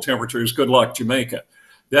freezing cold temperatures. Good luck, Jamaica.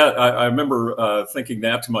 That I remember thinking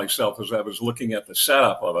that to myself as I was looking at the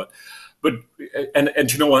setup of it. But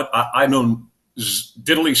and you know what? I know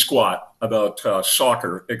diddly squat about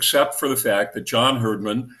soccer, except for the fact that John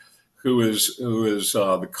Herdman, who is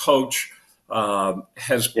the coach,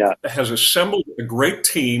 has assembled a great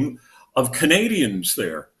team of Canadians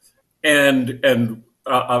there, and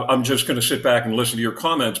I'm just going to sit back and listen to your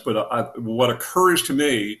comments. But what occurs to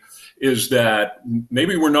me is that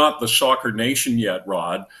maybe we're not the soccer nation yet,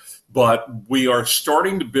 Rod, but we are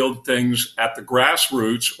starting to build things at the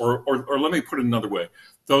grassroots, or let me put it another way.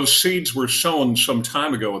 Those seeds were sown some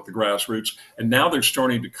time ago at the grassroots, and now they're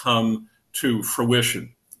starting to come to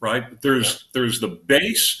fruition, right? There's the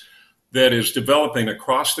base that is developing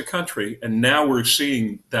across the country, and now we're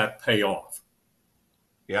seeing that pay off.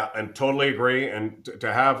 Yeah, and totally agree. And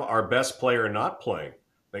to have our best player not playing,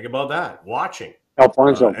 think about that, watching.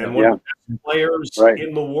 Alfonso. And one of the best players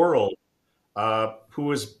in the world,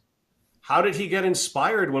 how did he get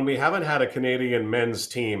inspired when we haven't had a Canadian men's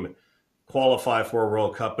team qualify for a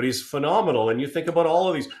World Cup? But he's phenomenal. And you think about all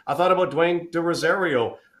of these. I thought about Dwayne De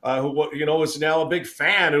Rosario, who is now a big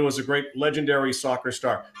fan and was a great legendary soccer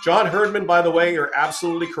star. John Herdman, by the way, you're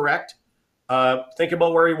absolutely correct. Think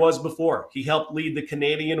about where he was before. He helped lead the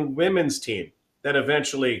Canadian women's team that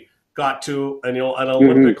eventually got to an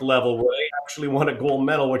Olympic level where they actually won a gold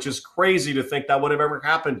medal, which is crazy to think that would have ever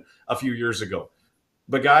happened a few years ago.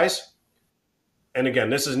 But guys, and again,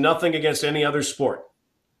 this is nothing against any other sport.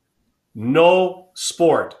 No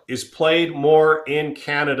sport is played more in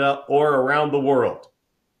Canada or around the world,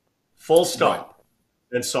 full stop,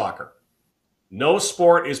 than soccer. No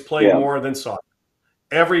sport is played more than soccer.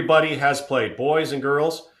 Everybody has played, boys and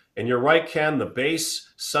girls. And you're right, Ken, the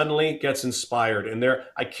base suddenly gets inspired. And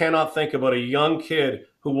I cannot think about a young kid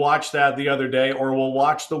who watched that the other day or will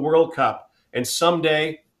watch the World Cup and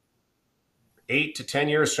someday, 8 to 10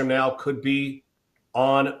 years from now, could be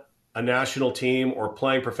on a national team or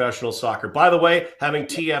playing professional soccer. By the way, having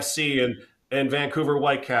TFC and Vancouver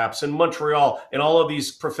Whitecaps and Montreal and all of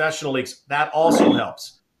these professional leagues, that also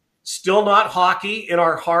helps. Still not hockey in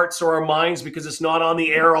our hearts or our minds because it's not on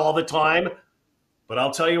the air all the time. But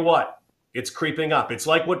I'll tell you what, it's creeping up. It's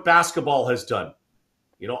like what basketball has done.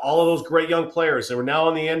 All of those great young players that were now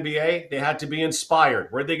in the NBA, they had to be inspired.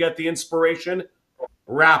 Where'd they get the inspiration?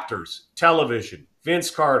 Raptors, television, Vince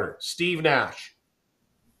Carter, Steve Nash.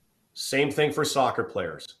 Same thing for soccer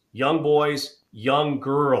players. Young boys, young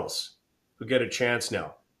girls who get a chance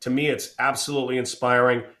now. To me, it's absolutely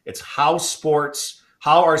inspiring. It's how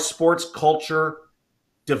our sports culture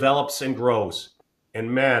develops and grows. And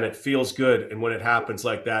man, it feels good. And when it happens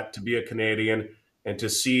like that, to be a Canadian and to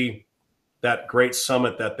see that great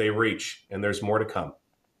summit that they reach, and there's more to come.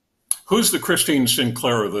 Who's the Christine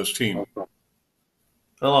Sinclair of this team?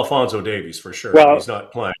 Well, Alfonso Davies, for sure. Well, he's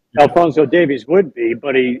not playing. Alfonso Davies would be,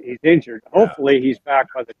 but he's injured. Hopefully he's back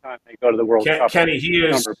by the time they go to the World Cup. Kenny, he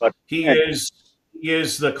is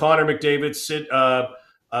the Connor McDavid,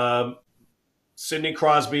 Sidney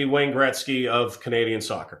Crosby, Wayne Gretzky of Canadian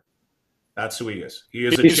soccer. That's who he is. He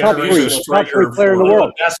is he's top three player in the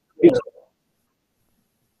world.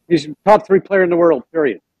 He's top 3 player in the world,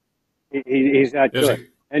 period. He's that good.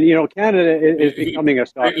 And, Canada is becoming a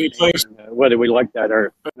soccer nation, whether we like that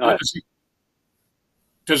or not.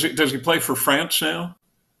 Does he play for France now?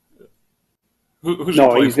 Who's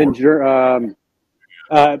no, he he's for? in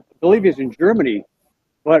I believe he's in Germany,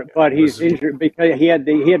 but he's injured because he had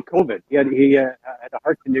COVID. He had a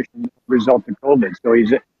heart condition result of COVID. So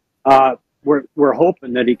he's we're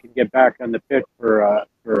hoping that he can get back on the pitch for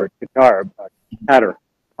Qatar, Qatar.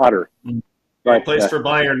 He plays for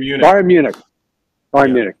Bayern Munich.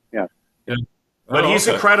 Bayern Munich, yeah. But he's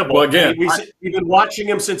incredible. Well, again, we've been watching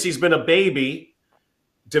him since he's been a baby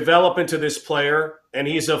develop into this player, and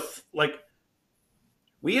he's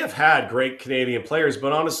we have had great Canadian players,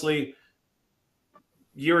 but honestly,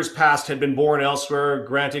 years past had been born elsewhere,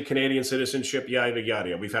 granted Canadian citizenship, yada,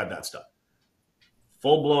 yada. We've had that stuff.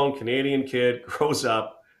 Full-blown Canadian kid grows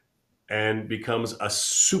up and becomes a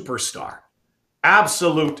superstar.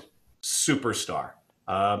 Absolute superstar.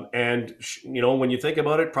 And when you think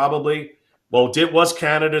about it, probably, was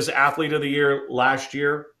Canada's Athlete of the Year last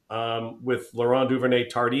year with Laurent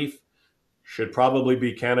Duvernay-Tardif. Should probably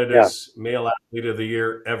be Canada's Male Athlete of the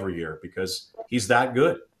Year every year because he's that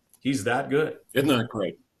good. He's that good. Isn't that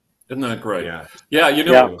great? Yeah. Yeah,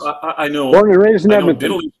 I know. Born and raised in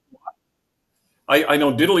Edmonton. I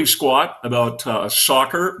know diddly squat about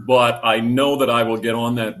soccer, but I know that I will get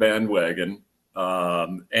on that bandwagon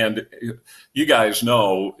And you guys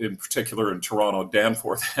know, in particular in Toronto,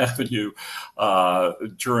 Danforth Avenue,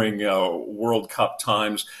 during World Cup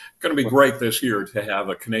times, going to be great this year to have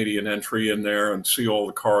a Canadian entry in there and see all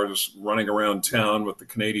the cars running around town with the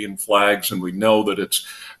Canadian flags. And we know that it's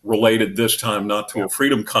related this time not to a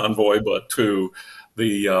Freedom Convoy, but to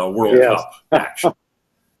the World Cup action.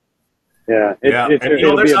 Yeah, and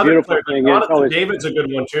there's other players. Jonathan David's a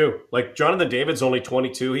good one too. Like Jonathan David's only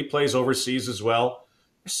 22. He plays overseas as well.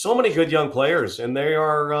 There's so many good young players, and they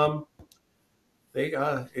are.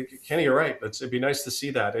 Kenny, you're right. It'd be nice to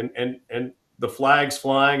see that, and the flags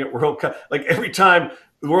flying at World Cup. Like every time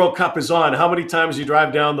the World Cup is on, how many times you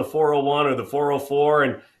drive down the 401 or the 404,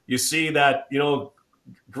 and you see that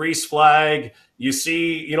Greece flag. You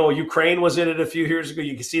see, Ukraine was in it a few years ago.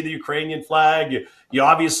 You can see the Ukrainian flag. You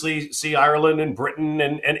obviously see Ireland and Britain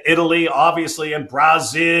and Italy, obviously, and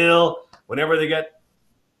Brazil. Whenever they get,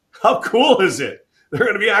 how cool is it? They're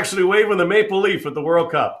going to be actually waving the maple leaf at the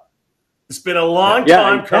World Cup. It's been a long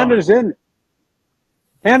time coming.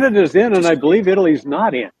 Canada's in, and I believe Italy's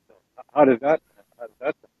not in. How does that?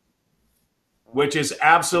 Which is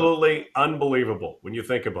absolutely unbelievable when you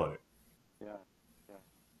think about it.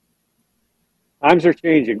 Times are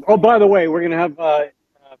changing. Oh, by the way, we're going to have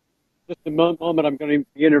just a moment. I'm going to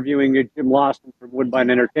be interviewing Jim Lawson from Woodbine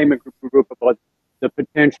Entertainment Group about the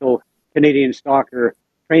potential Canadian Stalker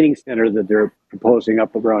training center that they're proposing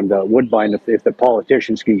up around Woodbine if the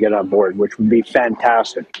politicians can get on board, which would be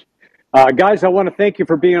fantastic. Guys, I want to thank you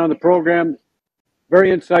for being on the program. Very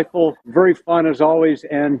insightful, very fun as always.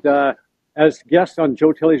 And as guests on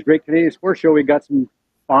Joe Tilley's Great Canadian Sports Show, we got some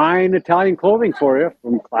fine Italian clothing for you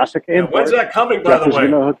from Classica Imports. When's that coming, by the way?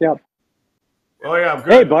 Gonna hook you up. Oh yeah, I'm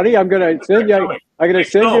good. Hey, buddy, I'm gonna send you. I'm gonna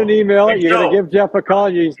send you an email. You're gonna give Jeff a call.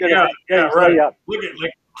 He's gonna right. Look at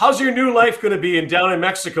how's your new life going to be down in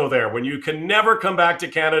Mexico there when you can never come back to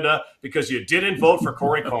Canada because you didn't vote for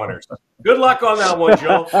Corey Connors? Good luck on that one,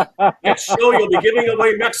 Joe. Next show you'll be giving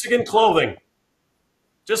away Mexican clothing.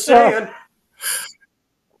 Just saying.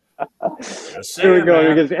 Here we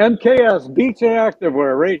go. Because MKS Beach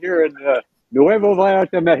Activewear right here in Nuevo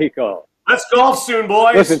Vallarta, Mexico. Let's golf soon,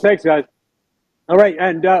 boys. Listen, thanks, guys. All right,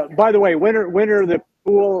 and by the way, winner the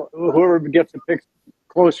pool, whoever gets the picks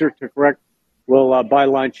closer to correct, will buy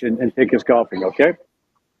lunch and take us golfing. Okay.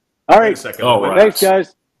 All right. Thanks,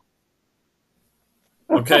 guys.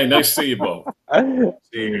 Okay, nice to see you both.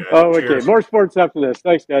 See you. Okay. Cheers. More sports after this.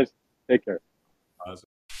 Thanks, guys. Take care.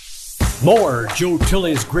 More Joe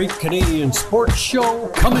Tilley's Great Canadian Sports Show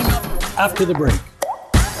coming up after the break.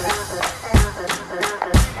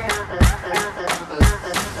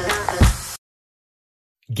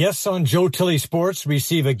 Guests on Joe Tilley Sports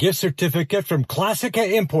receive a gift certificate from Classica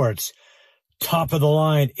Imports. Top of the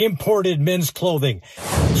line imported men's clothing.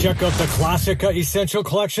 Check out the Classica Essential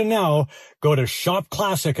Collection now. Go to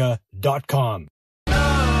shopclassica.com.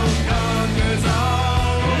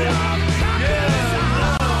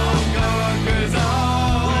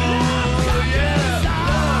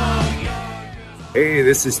 Hey,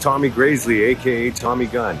 this is Tommy Graisley, a.k.a. Tommy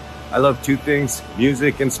Gunn. I love two things,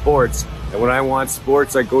 music and sports. And when I want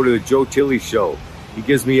sports, I go to the Joe Tilley Show. He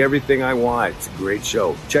gives me everything I want. It's a great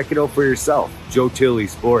show. Check it out for yourself. Joe Tilley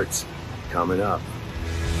Sports, coming up.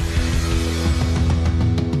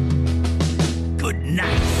 Good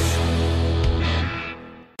night.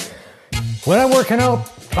 When I'm working out,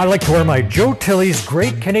 I like to wear my Joe Tilley's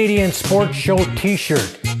Great Canadian Sports Show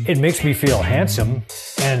t-shirt. It makes me feel handsome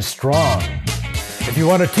and strong. If you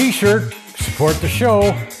want a t-shirt, support the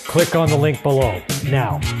show, click on the link below.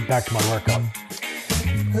 Now, back to my workout.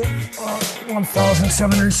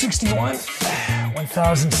 1,761,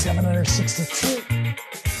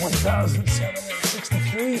 1,762,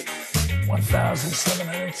 1,763,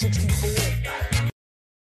 1,764.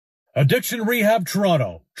 Addiction Rehab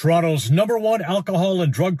Toronto, Toronto's #1 alcohol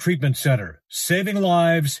and drug treatment center, saving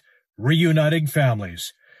lives, reuniting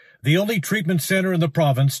families. The only treatment center in the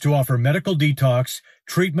province to offer medical detox,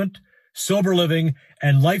 treatment, sober living,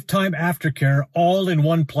 and lifetime aftercare all in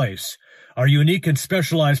one place. Our unique and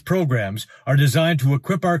specialized programs are designed to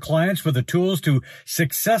equip our clients with the tools to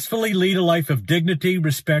successfully lead a life of dignity,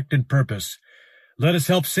 respect, and purpose. Let us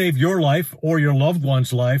help save your life or your loved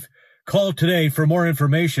one's life. Call today for more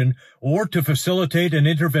information or to facilitate an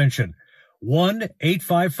intervention.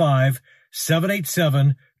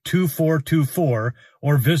 1-855-787-2424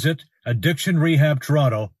 or visit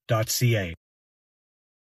addictionrehabtoronto.ca.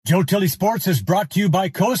 Joe Tilley Sports is brought to you by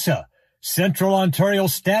COSA. Central Ontario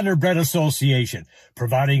Standardbred Association,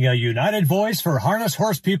 providing a united voice for harness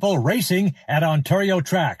horse people racing at Ontario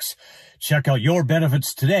tracks. Check out your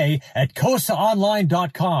benefits today at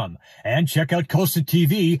COSAOnline.com and check out COSA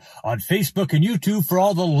TV on Facebook and YouTube for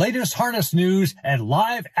all the latest harness news and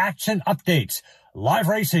live action updates. Live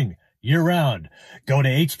racing year-round. Go to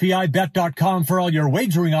HPIBet.com for all your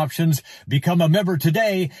wagering options. Become a member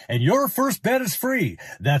today, and your first bet is free.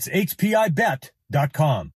 That's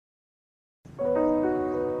HPIBet.com.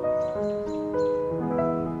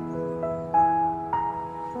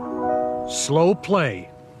 Slow play.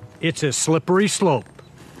 It's a slippery slope.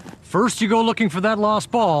 First you go looking for that lost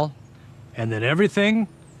ball, and then everything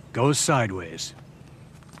goes sideways.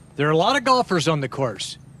 There are a lot of golfers on the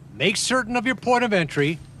course. Make certain of your point of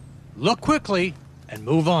entry, look quickly, and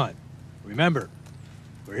move on. Remember,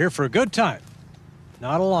 we're here for a good time,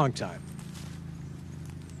 not a long time.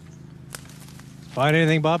 Find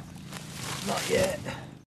anything, Bob? Not yet.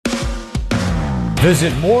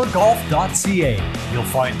 Visit moregolf.ca. You'll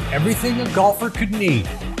find everything a golfer could need,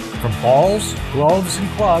 from balls, gloves, and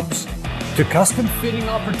clubs, to custom fitting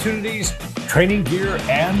opportunities, training gear,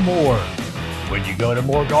 and more. When you go to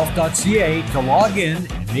moregolf.ca to log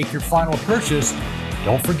in and make your final purchase,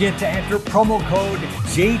 don't forget to enter promo code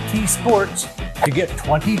JTSports to get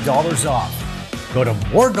 $20 off. Go to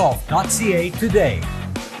moregolf.ca today.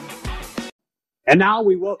 And now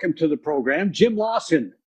we welcome to the program Jim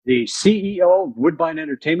Lawson, the CEO of Woodbine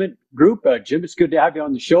Entertainment Group. Jim, it's good to have you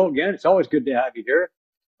on the show again. It's always good to have you here.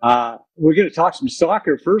 We're going to talk some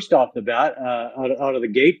soccer first off the bat, out of the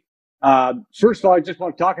gate. First of all, I just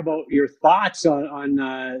want to talk about your thoughts on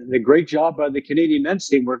the great job by the Canadian men's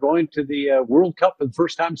team. We're going to the World Cup for the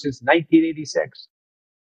first time since 1986.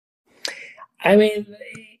 I mean,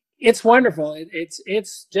 it's wonderful.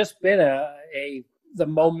 It's just been the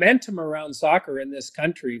momentum around soccer in this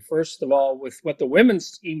country. First of all, with what the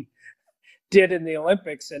women's team did in the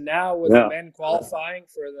Olympics, and now with the men qualifying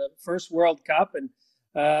for the first World Cup, and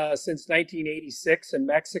since 1986 in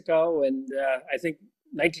Mexico, and I think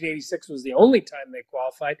 1986 was the only time they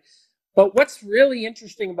qualified. But what's really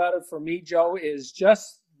interesting about it for me, Joe, is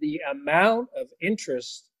just the amount of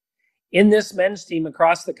interest in this men's team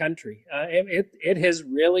across the country. It has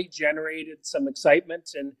really generated some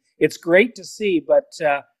excitement, and it's great to see. But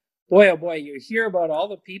boy, oh boy, you hear about all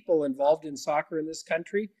the people involved in soccer in this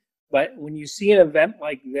country, but when you see an event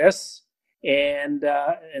like this and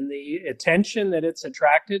the attention that it's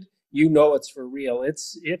attracted, you know it's for real.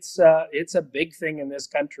 It's a big thing in this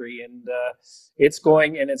country, and it's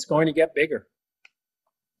going to get bigger.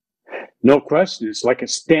 No question. It's like a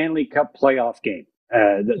Stanley Cup playoff game.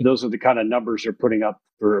 Those are the kind of numbers they're putting up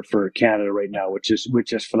for Canada right now, which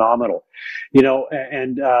is phenomenal. You know,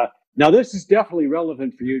 and now this is definitely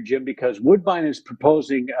relevant for you, Jim, because Woodbine is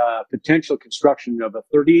proposing potential construction of a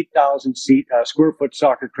 38,000 square foot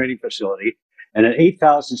soccer training facility and an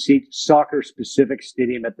 8,000 seat soccer specific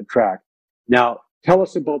stadium at the track. Now, tell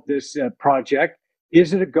us about this project.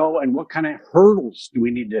 Is it a go, and what kind of hurdles do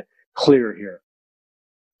we need to clear here?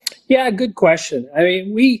 Yeah, good question. I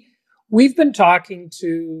mean, we've been talking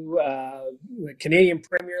to the Canadian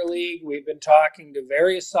Premier League. We've been talking to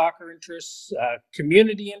various soccer interests,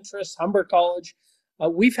 community interests, Humber College.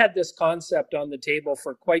 We've had this concept on the table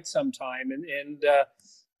for quite some time, and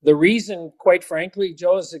the reason, quite frankly,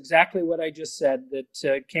 Joe, is exactly what I just said,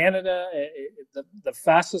 that Canada, the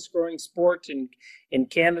fastest growing sport in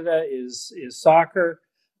Canada is soccer.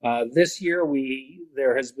 This year,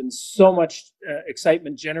 there has been so much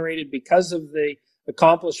excitement generated because of the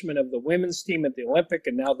accomplishment of the women's team at the Olympic,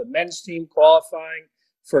 and now the men's team qualifying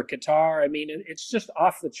for Qatar. I mean, it's just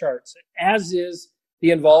off the charts, as is the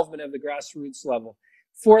involvement of the grassroots level.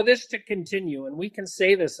 For this to continue, and we can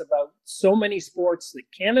say this about so many sports, that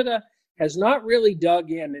Canada has not really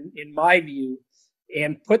dug in my view,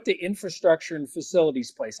 and put the infrastructure and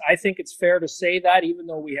facilities place. I think it's fair to say that, even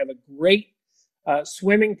though we have a great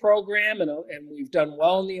swimming program and we've done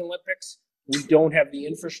well in the Olympics, we don't have the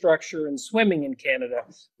infrastructure in swimming in Canada.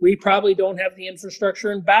 We probably don't have the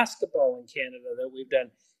infrastructure in basketball in Canada that we've done.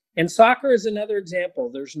 And soccer is another example.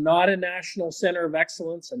 There's not a national center of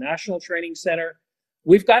excellence, a national training center.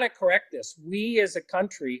 We've got to correct this. We as a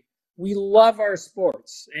country, we love our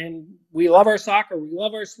sports, and we love our soccer. We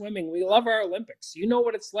love our swimming. We love our Olympics. You know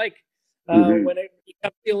what it's like when it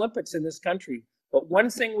comes to the Olympics in this country. But one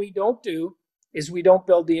thing we don't do is we don't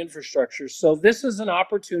build the infrastructure. So this is an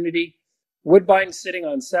opportunity. Woodbine's sitting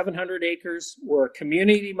on 700 acres. We're a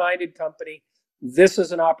community-minded company. This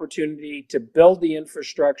is an opportunity to build the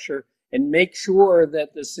infrastructure and make sure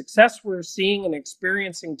that the success we're seeing and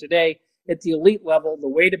experiencing today at the elite level, the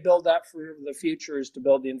way to build that for the future is to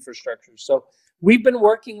build the infrastructure. So we've been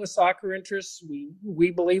working with soccer interests.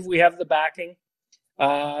 We believe we have the backing.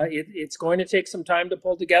 It's going to take some time to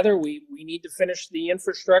pull together. We need to finish the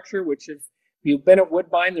infrastructure, which if you've been at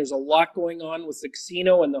Woodbine, there's a lot going on with the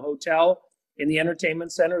casino and the hotel and the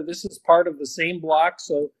entertainment center. This is part of the same block,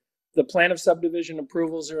 so the plan of subdivision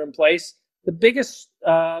approvals are in place. The biggest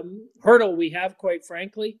hurdle we have, quite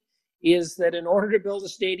frankly, is that in order to build a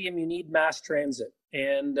stadium, you need mass transit.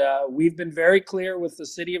 And we've been very clear with the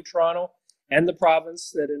City of Toronto and the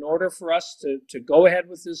province that in order for us to go ahead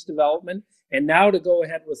with this development and now to go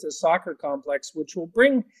ahead with this soccer complex, which will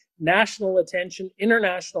bring national attention,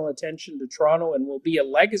 international attention to Toronto and will be a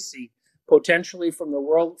legacy potentially from the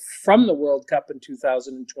World Cup in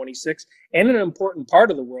 2026 and an important part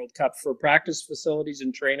of the World Cup for practice facilities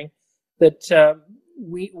and training, that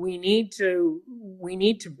we need to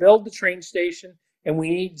build the train station, and we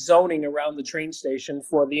need zoning around the train station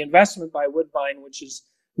for the investment by Woodbine, which is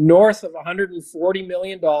north of $140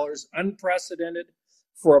 million, unprecedented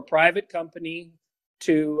for a private company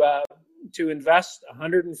to invest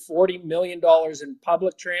 $140 million in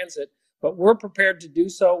public transit. But we're prepared to do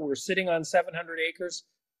so. We're sitting on 700 acres.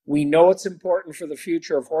 We know it's important for the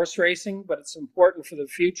future of horse racing, but it's important for the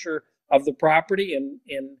future of the property.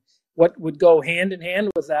 And what would go hand in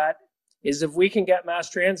hand with that is if we can get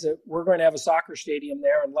mass transit, we're going to have a soccer stadium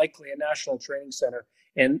there and likely a national training center.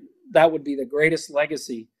 And that would be the greatest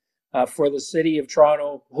legacy for the City of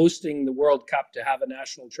Toronto hosting the World Cup, to have a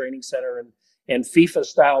national training center and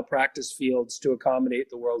FIFA-style practice fields to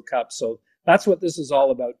accommodate the World Cup. So that's what this is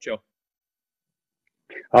all about, Joe.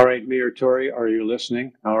 All right, Mayor Tory, are you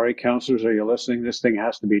listening? All right, councillors, are you listening? This thing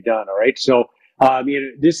has to be done. All right. So,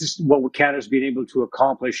 this is what Canada's been able to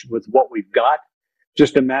accomplish with what we've got.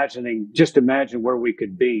 Just imagine where we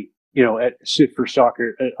could be, for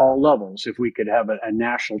soccer at all levels, if we could have a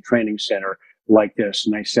national training center like this, a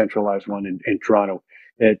nice centralized one in Toronto.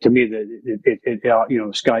 To me,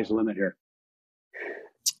 the sky's the limit here.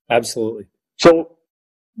 Absolutely. So,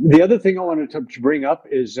 the other thing I wanted to bring up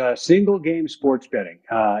is single game sports betting.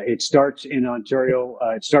 It starts in Ontario.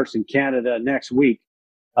 It starts in Canada next week.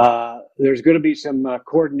 There's going to be some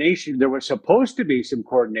coordination. There was supposed to be some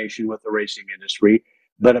coordination with the racing industry,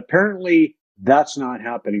 but apparently that's not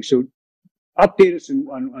happening. So update us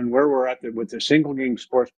on where we're at with the single game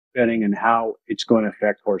sports betting and how it's going to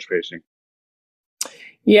affect horse racing.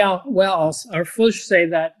 Yeah, well, I'll first say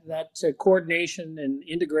that coordination and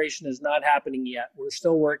integration is not happening yet. We're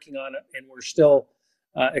still working on it, and we're still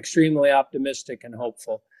extremely optimistic and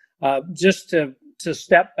hopeful. Just to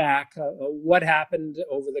step back, what happened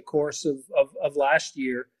over the course of last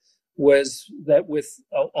year was that with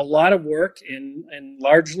a lot of work and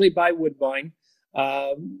largely by Woodbine,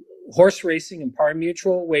 horse racing and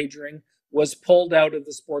pari-mutuel wagering was pulled out of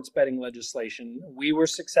the sports betting legislation. We were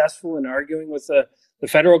successful in arguing with the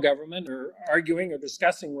federal government, or arguing or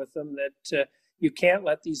discussing with them that you can't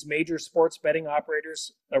let these major sports betting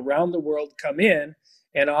operators around the world come in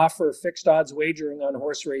and offer fixed odds wagering on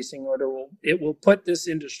horse racing, or it will put this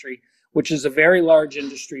industry, which is a very large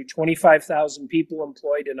industry, 25,000 people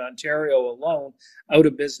employed in Ontario alone, out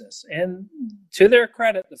of business. And to their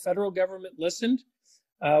credit, the federal government listened.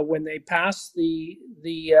 When they passed the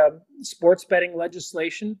sports betting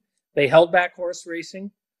legislation, they held back horse racing.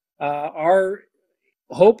 Our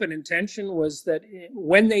hope and intention was that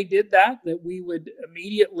when they did that we would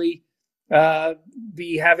immediately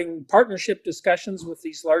be having partnership discussions with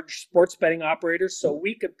these large sports betting operators so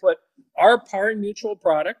we could put our pari-mutuel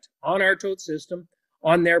product on our tote system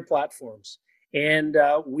on their platforms. And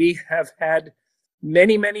we have had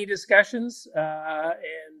many discussions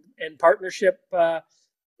and partnership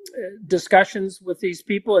discussions with these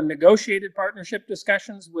people, and negotiated partnership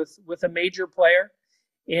discussions with a major player.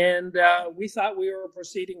 And we thought we were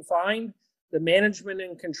proceeding fine. The management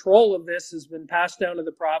and control of this has been passed down to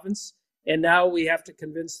the province. And now we have to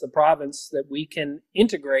convince the province that we can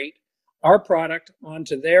integrate our product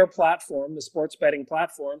onto their platform, the sports betting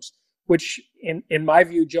platforms, which in my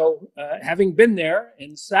view, Joe, having been there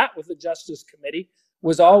and sat with the Justice Committee,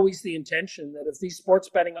 was always the intention that if these sports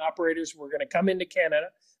betting operators were going to come into Canada,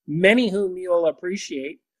 many whom you'll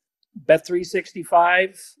appreciate,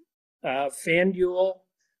 Bet365, FanDuel,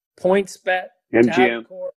 PointsBet, MGM,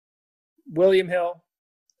 Tabcorp, William Hill,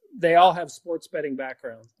 they all have sports betting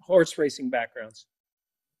backgrounds, horse racing backgrounds.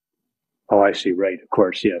 Oh, I see. Right. Of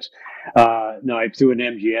course. Yes. No, I threw an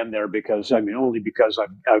MGM there only because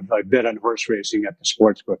I've bet on horse racing at the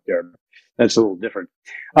sports book there. That's a little different.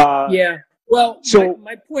 Yeah. Well, so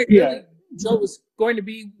my point really, Joe, was going to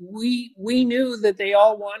be, we knew that they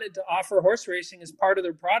all wanted to offer horse racing as part of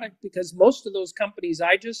their product because most of those companies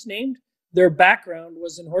I just named, their background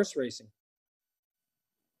was in horse racing.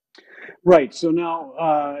 Right. So now,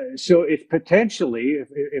 so if potentially,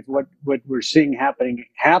 if what we're seeing happening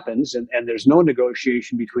happens, and there's no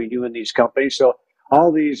negotiation between you and these companies, so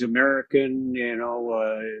all these American,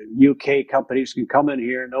 UK companies can come in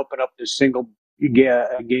here and open up this single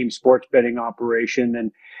game sports betting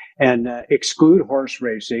operation and exclude horse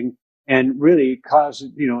racing and really cause,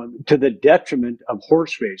 to the detriment of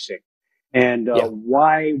horse racing. And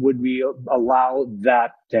why would we allow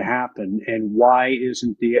that to happen? And why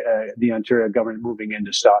isn't the Ontario government moving in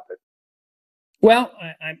to stop it? Well,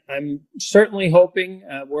 I'm certainly hoping.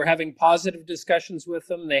 We're having positive discussions with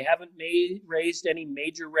them. They haven't raised any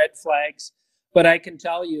major red flags. But I can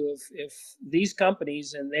tell you, if these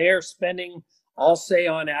companies, and they're spending, I'll say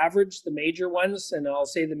on average, the major ones, and I'll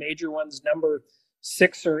say the major ones, number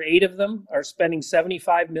 6 or 8 of them, are spending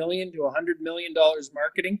 $75 million to $100 million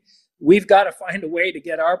marketing. We've got to find a way to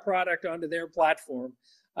get our product onto their platform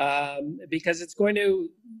because it's going to,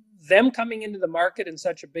 them coming into the market in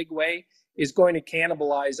such a big way is going to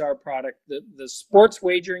cannibalize our product. The sports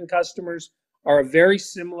wagering customers are a very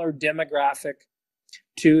similar demographic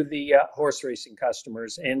to the horse racing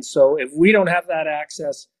customers. And so if we don't have that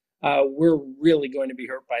access, we're really going to be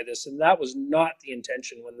hurt by this. And that was not the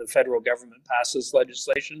intention when the federal government passed this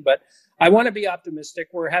legislation. But I want to be optimistic.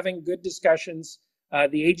 We're having good discussions.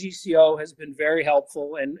 The AGCO has been very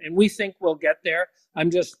helpful, and we think we'll get there. I'm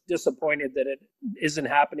just disappointed that it isn't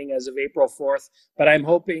happening as of April 4th, but I'm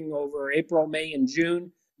hoping over April, May, and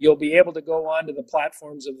June, you'll be able to go onto the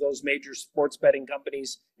platforms of those major sports betting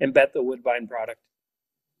companies and bet the Woodbine product.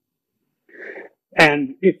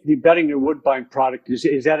 And if the betting the Woodbine product,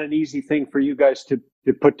 is that an easy thing for you guys to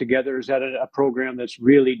put together? Is that a program that's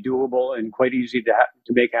really doable and quite easy to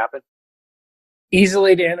make happen?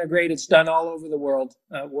 Easily to integrate. It's done all over the world.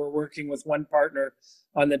 We're working with one partner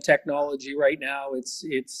on the technology right now.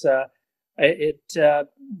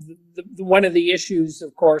 One of the issues,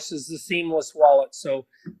 of course, is the seamless wallet. So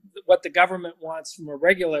what the government wants from a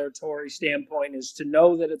regulatory standpoint is to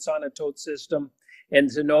know that it's on a tote system and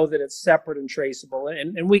to know that it's separate and traceable.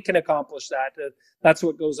 And we can accomplish that. That's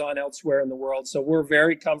what goes on elsewhere in the world. So we're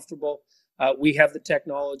very comfortable. We have the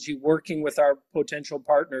technology working with our potential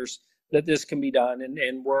partners that this can be done,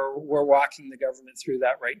 and we're walking the government through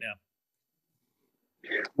that right now.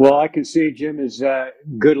 Well, I can see, Jim, is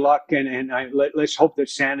good luck, and let's hope that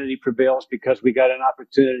sanity prevails because we got an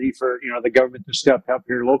opportunity for the government to step up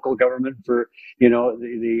here, local government for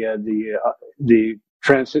the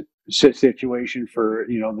transit situation for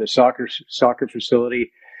the soccer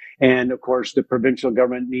facility, and of course the provincial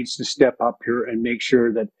government needs to step up here and make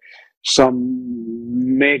sure that some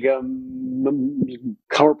mega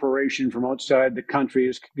corporation from outside the country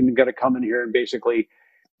is going to come in here and basically,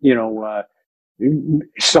 ring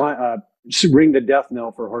the death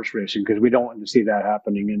knell for horse racing because we don't want to see that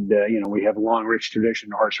happening. And, we have a long, rich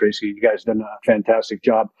tradition of horse racing. You guys have done a fantastic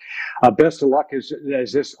job. Best of luck as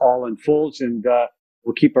this all unfolds, and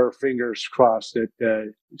we'll keep our fingers crossed that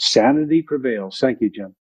sanity prevails. Thank you,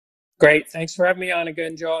 Jim. Great. Thanks for having me on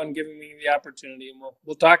again, Joe, and giving me the opportunity. And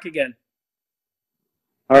we'll talk again.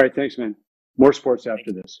 All right. Thanks, man. More sports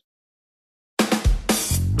after this. Well,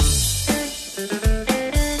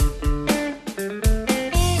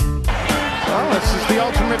 this is the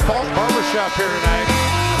ultimate barbershop here tonight.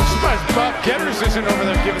 I'm surprised Bob Getters isn't over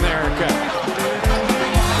there giving the haircut.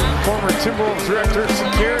 Former Timberwolves director of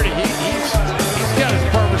security. He's got his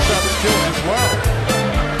barbershop skills as well.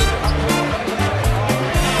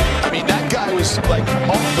 Guy was like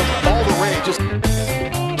all the rage. Just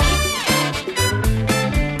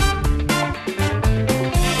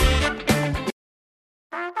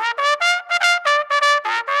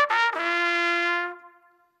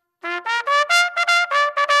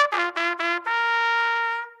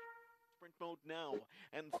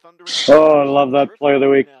oh, I love that play of the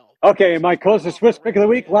week. Okay, my closest Swiss pick of the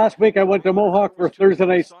week. Last week I went to Mohawk for Thursday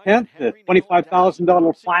night's 10th, the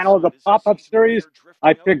 $25,000 final of the pop-up series.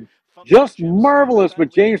 I picked Just Marvelous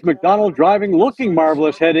with James McDonald driving, looking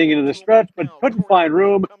marvelous heading into the stretch, but couldn't find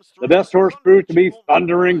room. The best horse proved to be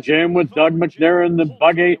Thundering Jim with Doug McNair the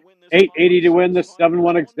buggy. $8.80 to win. The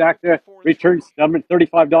 7-1 exacta returns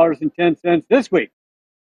 $35.10. This week,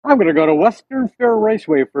 I'm going to go to Western Fair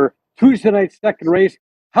Raceway for Tuesday night's second race.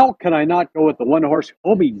 How can I not go with the one-horse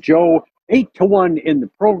Hobie Joe, 8-1 in the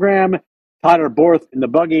program, Tyler Borth in the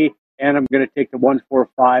buggy, and I'm going to take the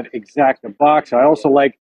 145 exacta box. I also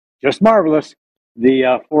like Just Marvelous,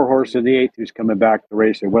 the 4-horse and the 8 who's coming back to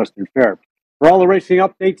race at Western Fair. For all the racing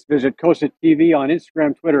updates, visit Costa TV on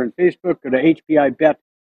Instagram, Twitter, and Facebook. Go to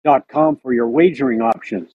hpibet.com for your wagering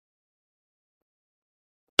options.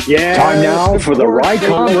 Yeah, time now for the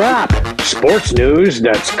Rycom Wrap. Sports news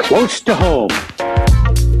that's close to home.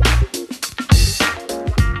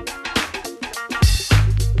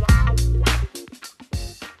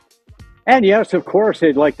 And yes, of course,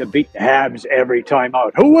 they'd like to beat the Habs every time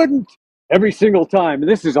out. Who wouldn't? Every single time.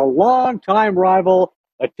 This is a long-time rival,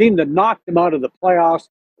 a team that knocked them out of the playoffs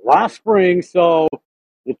last spring. So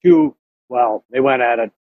the two, well, they went at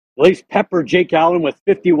it. At least peppered Jake Allen with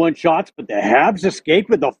 51 shots, but the Habs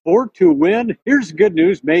escaped with a 4-2 win. Here's good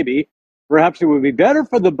news, maybe. Perhaps it would be better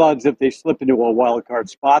for the Buds if they slipped into a wild card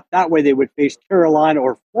spot. That way they would face Carolina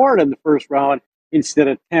or Florida in the first round instead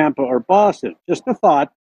of Tampa or Boston. Just a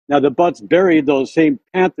thought. Now, the Buds buried those same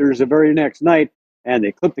Panthers the very next night, and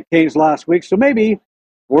they clipped the Canes last week, so maybe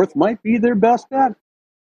fourth might be their best bet.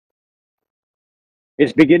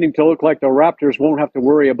 It's beginning to look like the Raptors won't have to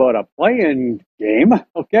worry about a play-in game.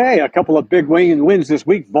 Okay, a couple of big wins this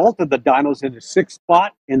week vaulted the Dinos into sixth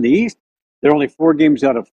spot in the East. They're only 4 games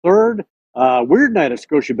out of third. Weird night at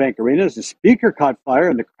Scotiabank Arena as the speaker caught fire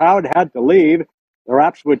and the crowd had to leave. The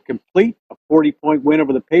Raps would complete a 40-point win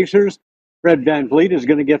over the Pacers. Fred VanVleet is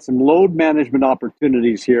going to get some load management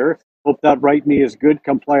opportunities here. Hope that right knee is good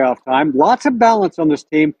come playoff time. Lots of balance on this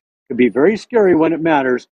team. Could be very scary when it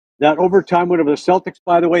matters. That overtime win over the Celtics,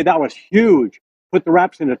 by the way, that was huge. Put the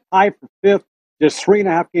Raps in a tie for fifth, just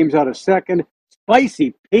 3.5 games out of second.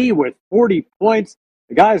 Spicy P with 40 points.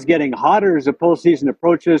 The guy's getting hotter as the postseason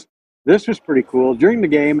approaches. This was pretty cool. During the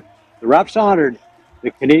game, the Raps honored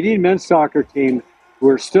the Canadian men's soccer team, who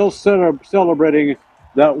are still celebrating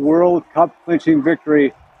that World Cup clinching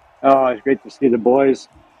victory. Oh, it's great to see the boys,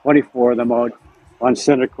 24 of them out on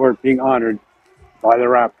center court, being honored by the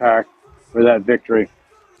Rat Pack for that victory.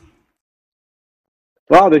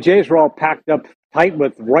 Well, the Jays were all packed up tight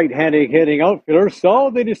with right-handed hitting outfielders,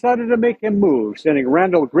 so they decided to make a move, sending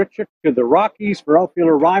Randall Grichuk to the Rockies for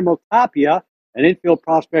outfielder Raimel Tapia and infield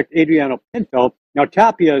prospect Adriano Pinto. Now,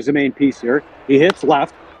 Tapia is the main piece here. He hits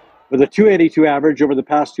left with a .282 average over the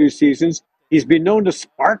past 2 seasons. He's been known to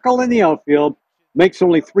sparkle in the outfield, makes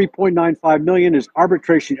only $3.95 million, is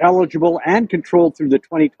arbitration eligible and controlled through the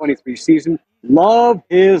 2023 season. Love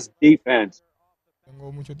his defense.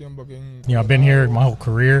 I've been here my whole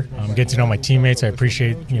career. Get to know my teammates. I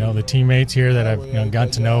appreciate, the teammates here that I've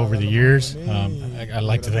gotten to know over the years. I'd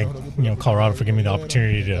like to thank, Colorado for giving me the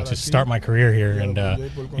opportunity to start my career here. And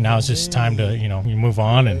now it's just time to, move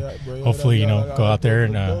on and hopefully, go out there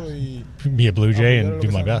and be a Blue Jay and do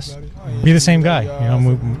my best. Be the same guy,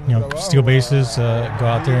 steal bases, go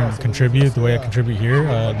out there and contribute the way I contribute here.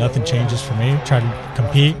 Nothing changes for me. Try to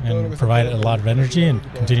compete and provide a lot of energy and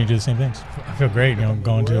continue to do the same things. I feel great,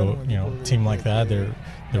 going to a team like that. They're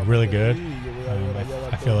really good.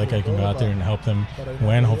 I feel like I can go out there and help them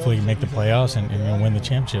win, hopefully make the playoffs and win the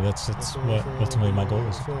championship. That's what ultimately my goal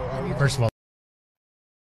is. First of all,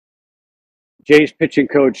 Jays pitching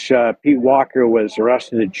coach Pete Walker was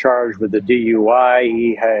arrested and charged with a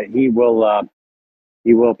DUI.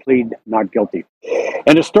 He will plead not guilty.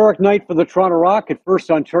 An historic night for the Toronto Rock at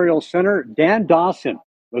First Ontario Centre. Dan Dawson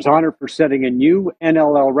was honored for setting a new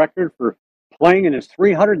NLL record for playing in his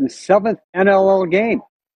 307th NLL game.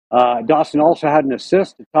 Dawson also had an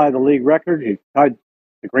assist to tie the league record. He tied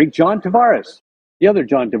the great John Tavares, the other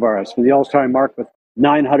John Tavares, for the all-time mark with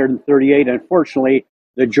 938. Unfortunately,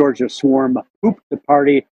 the Georgia Swarm hooped the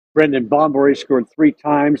party. Brendan Bombury scored 3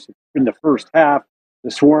 times in the first half.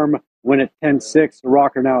 The Swarm win at 10-6. The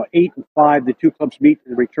Rock are now 8-5. The two clubs meet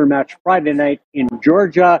in the return match Friday night in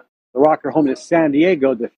Georgia. The Rock are home to San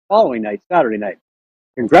Diego the following night, Saturday night.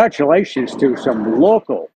 Congratulations to some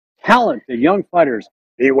local, talented young fighters.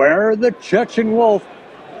 Beware the Chechen Wolf.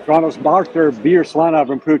 Toronto's Arthur Bierslanov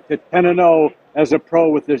improved to 10-0 as a pro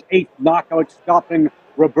with his 8th knockout, stopping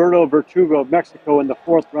Roberto Vertugo of Mexico in the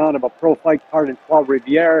 4th round of a pro fight card in Trois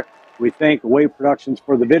Rivières. We thank Wave Productions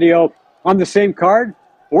for the video. On the same card,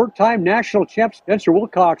 4-time national champ Spencer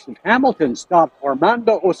Wilcox of Hamilton stopped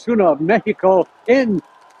Armando Osuna of Mexico in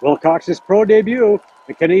Wilcox's pro debut.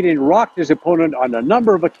 The Canadian rocked his opponent on a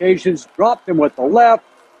number of occasions, dropped him with the left,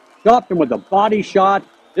 stopped him with a body shot.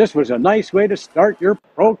 This was a nice way to start your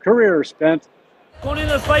pro career, Spence. Going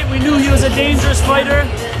into the fight, we knew he was a dangerous fighter.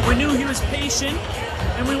 We knew he was patient,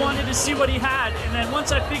 and we wanted to see what he had. And then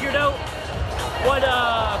once I figured out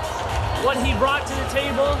what he brought to the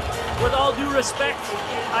table, with all due respect,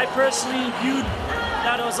 I personally viewed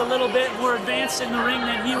that I was a little bit more advanced in the ring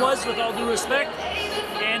than he was, with all due respect.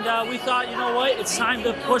 And we thought, you know what, it's time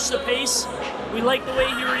to push the pace We liked the way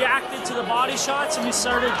he reacted to the body shots, and we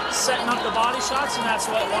started setting up the body shots, and that's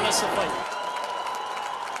what won us the fight.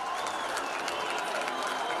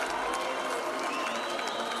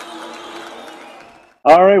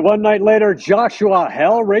 All right, one night later, Joshua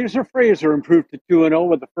Hellraiser Fraser improved to 2-0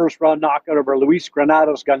 with the first-round knockout over Luis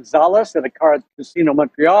Granados Gonzalez at the Card Casino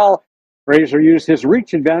Montreal. Fraser used his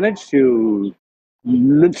reach advantage to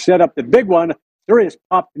set up the big one. Serious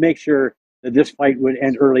pop to make sure that this fight would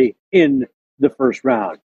end early in the first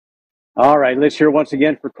round. All right, let's hear once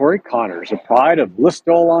again for Corey Connors, a pride of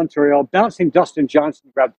Listowel, Ontario, bouncing Dustin Johnson,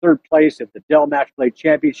 grabbed third place at the Dell Match Play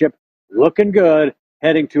Championship. Looking good,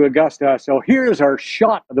 heading to Augusta. So here's our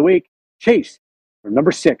shot of the week. Chase for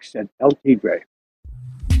number 6 at El Tigre.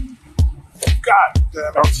 God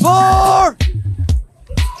damn it. 4!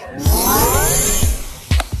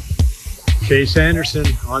 Chase Anderson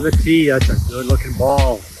on the tee. That's a good-looking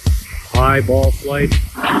ball. High ball flight.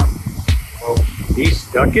 Oh, he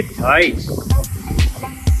stuck it tight.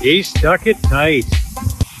 He stuck it tight.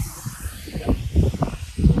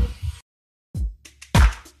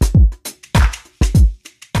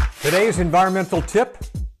 Today's environmental tip: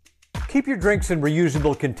 keep your drinks in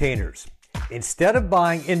reusable containers. Instead of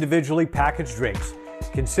buying individually packaged drinks,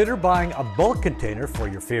 consider buying a bulk container for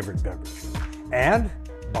your favorite beverage. And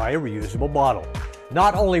buy a reusable bottle.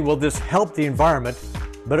 Not only will this help the environment,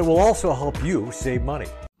 but it will also help you save money.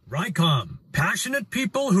 Rycom, passionate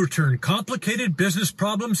people who turn complicated business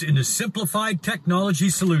problems into simplified technology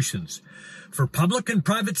solutions. For public and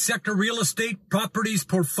private sector real estate, properties,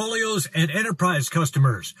 portfolios, and enterprise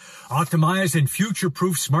customers. Optimize and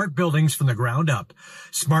future-proof smart buildings from the ground up.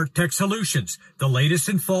 Smart Tech Solutions, the latest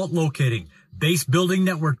in fault locating, base building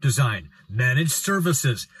network design, managed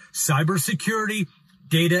services, cybersecurity,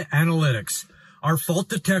 data analytics. Our fault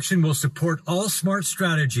detection will support all smart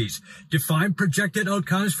strategies, define projected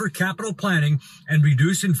outcomes for capital planning, and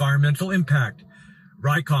reduce environmental impact.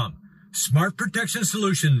 Rycom. Smart protection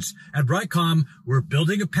solutions. At Rycom, we're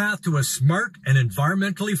building a path to a smart and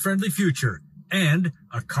environmentally friendly future and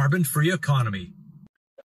a carbon-free economy.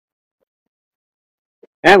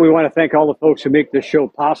 And we want to thank all the folks who make this show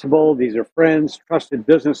possible. These are friends, trusted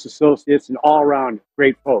business associates, and all-around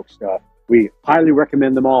great folks. We highly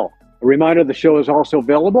recommend them all. A reminder, the show is also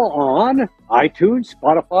available on iTunes,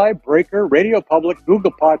 Spotify, Breaker, Radio Public,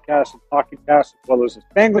 Google Podcasts, and Pocket Casts, as well as the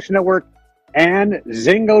Spanglish Network and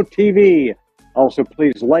Zingo TV. Also,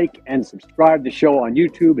 please like and subscribe to the show on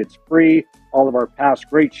YouTube. It's free. All of our past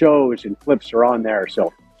great shows and clips are on there,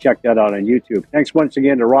 so check that out on YouTube. Thanks once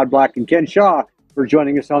again to Rod Black and Ken Shaw for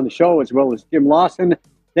joining us on the show, as well as Jim Lawson.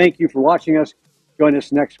 Thank you for watching us. Join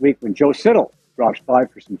us next week when Joe Siddle drops by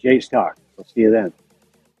for some Jays talk. We'll see you then.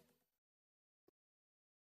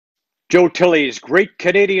 Joe Tilley's Great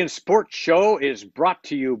Canadian Sports Show is brought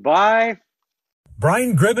to you by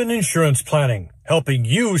Brian Gribben Insurance Planning, helping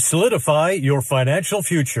you solidify your financial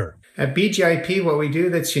future. At BGIP, what we do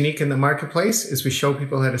that's unique in the marketplace is we show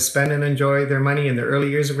people how to spend and enjoy their money in their early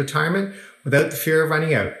years of retirement without the fear of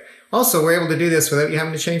running out. Also, we're able to do this without you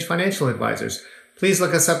having to change financial advisors. Please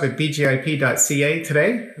look us up at bgip.ca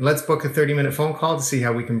today, and let's book a 30-minute phone call to see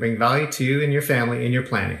how we can bring value to you and your family in your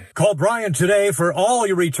planning. Call Brian today for all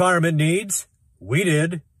your retirement needs. We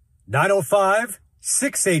did.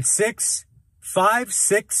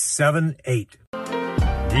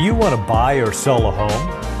 905-686-5678. Do you want to buy or sell a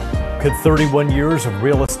home? Could 31 years of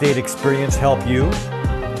real estate experience help you?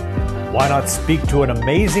 Why not speak to an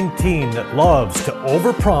amazing team that loves to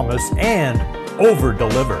overpromise and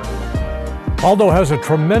overdeliver? Aldo has a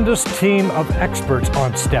tremendous team of experts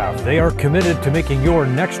on staff. They are committed to making your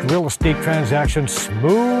next real estate transaction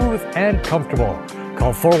smooth and comfortable.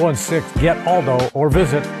 Call 416-GET-ALDO or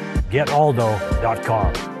visit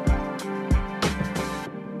getaldo.com.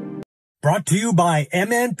 Brought to you by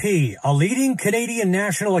MNP, a leading Canadian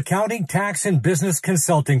national accounting, tax, and business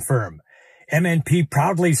consulting firm. MNP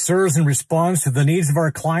proudly serves and responds to the needs of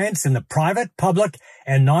our clients in the private, public,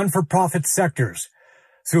 and non-for-profit sectors.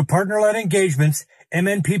 Through partner-led engagements,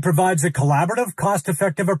 MNP provides a collaborative,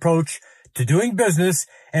 cost-effective approach to doing business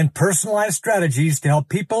and personalized strategies to help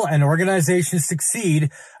people and organizations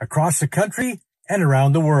succeed across the country and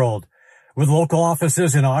around the world. With local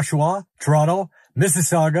offices in Oshawa, Toronto,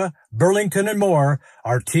 Mississauga, Burlington, and more,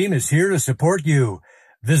 our team is here to support you.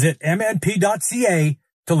 Visit mnp.ca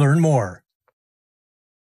to learn more.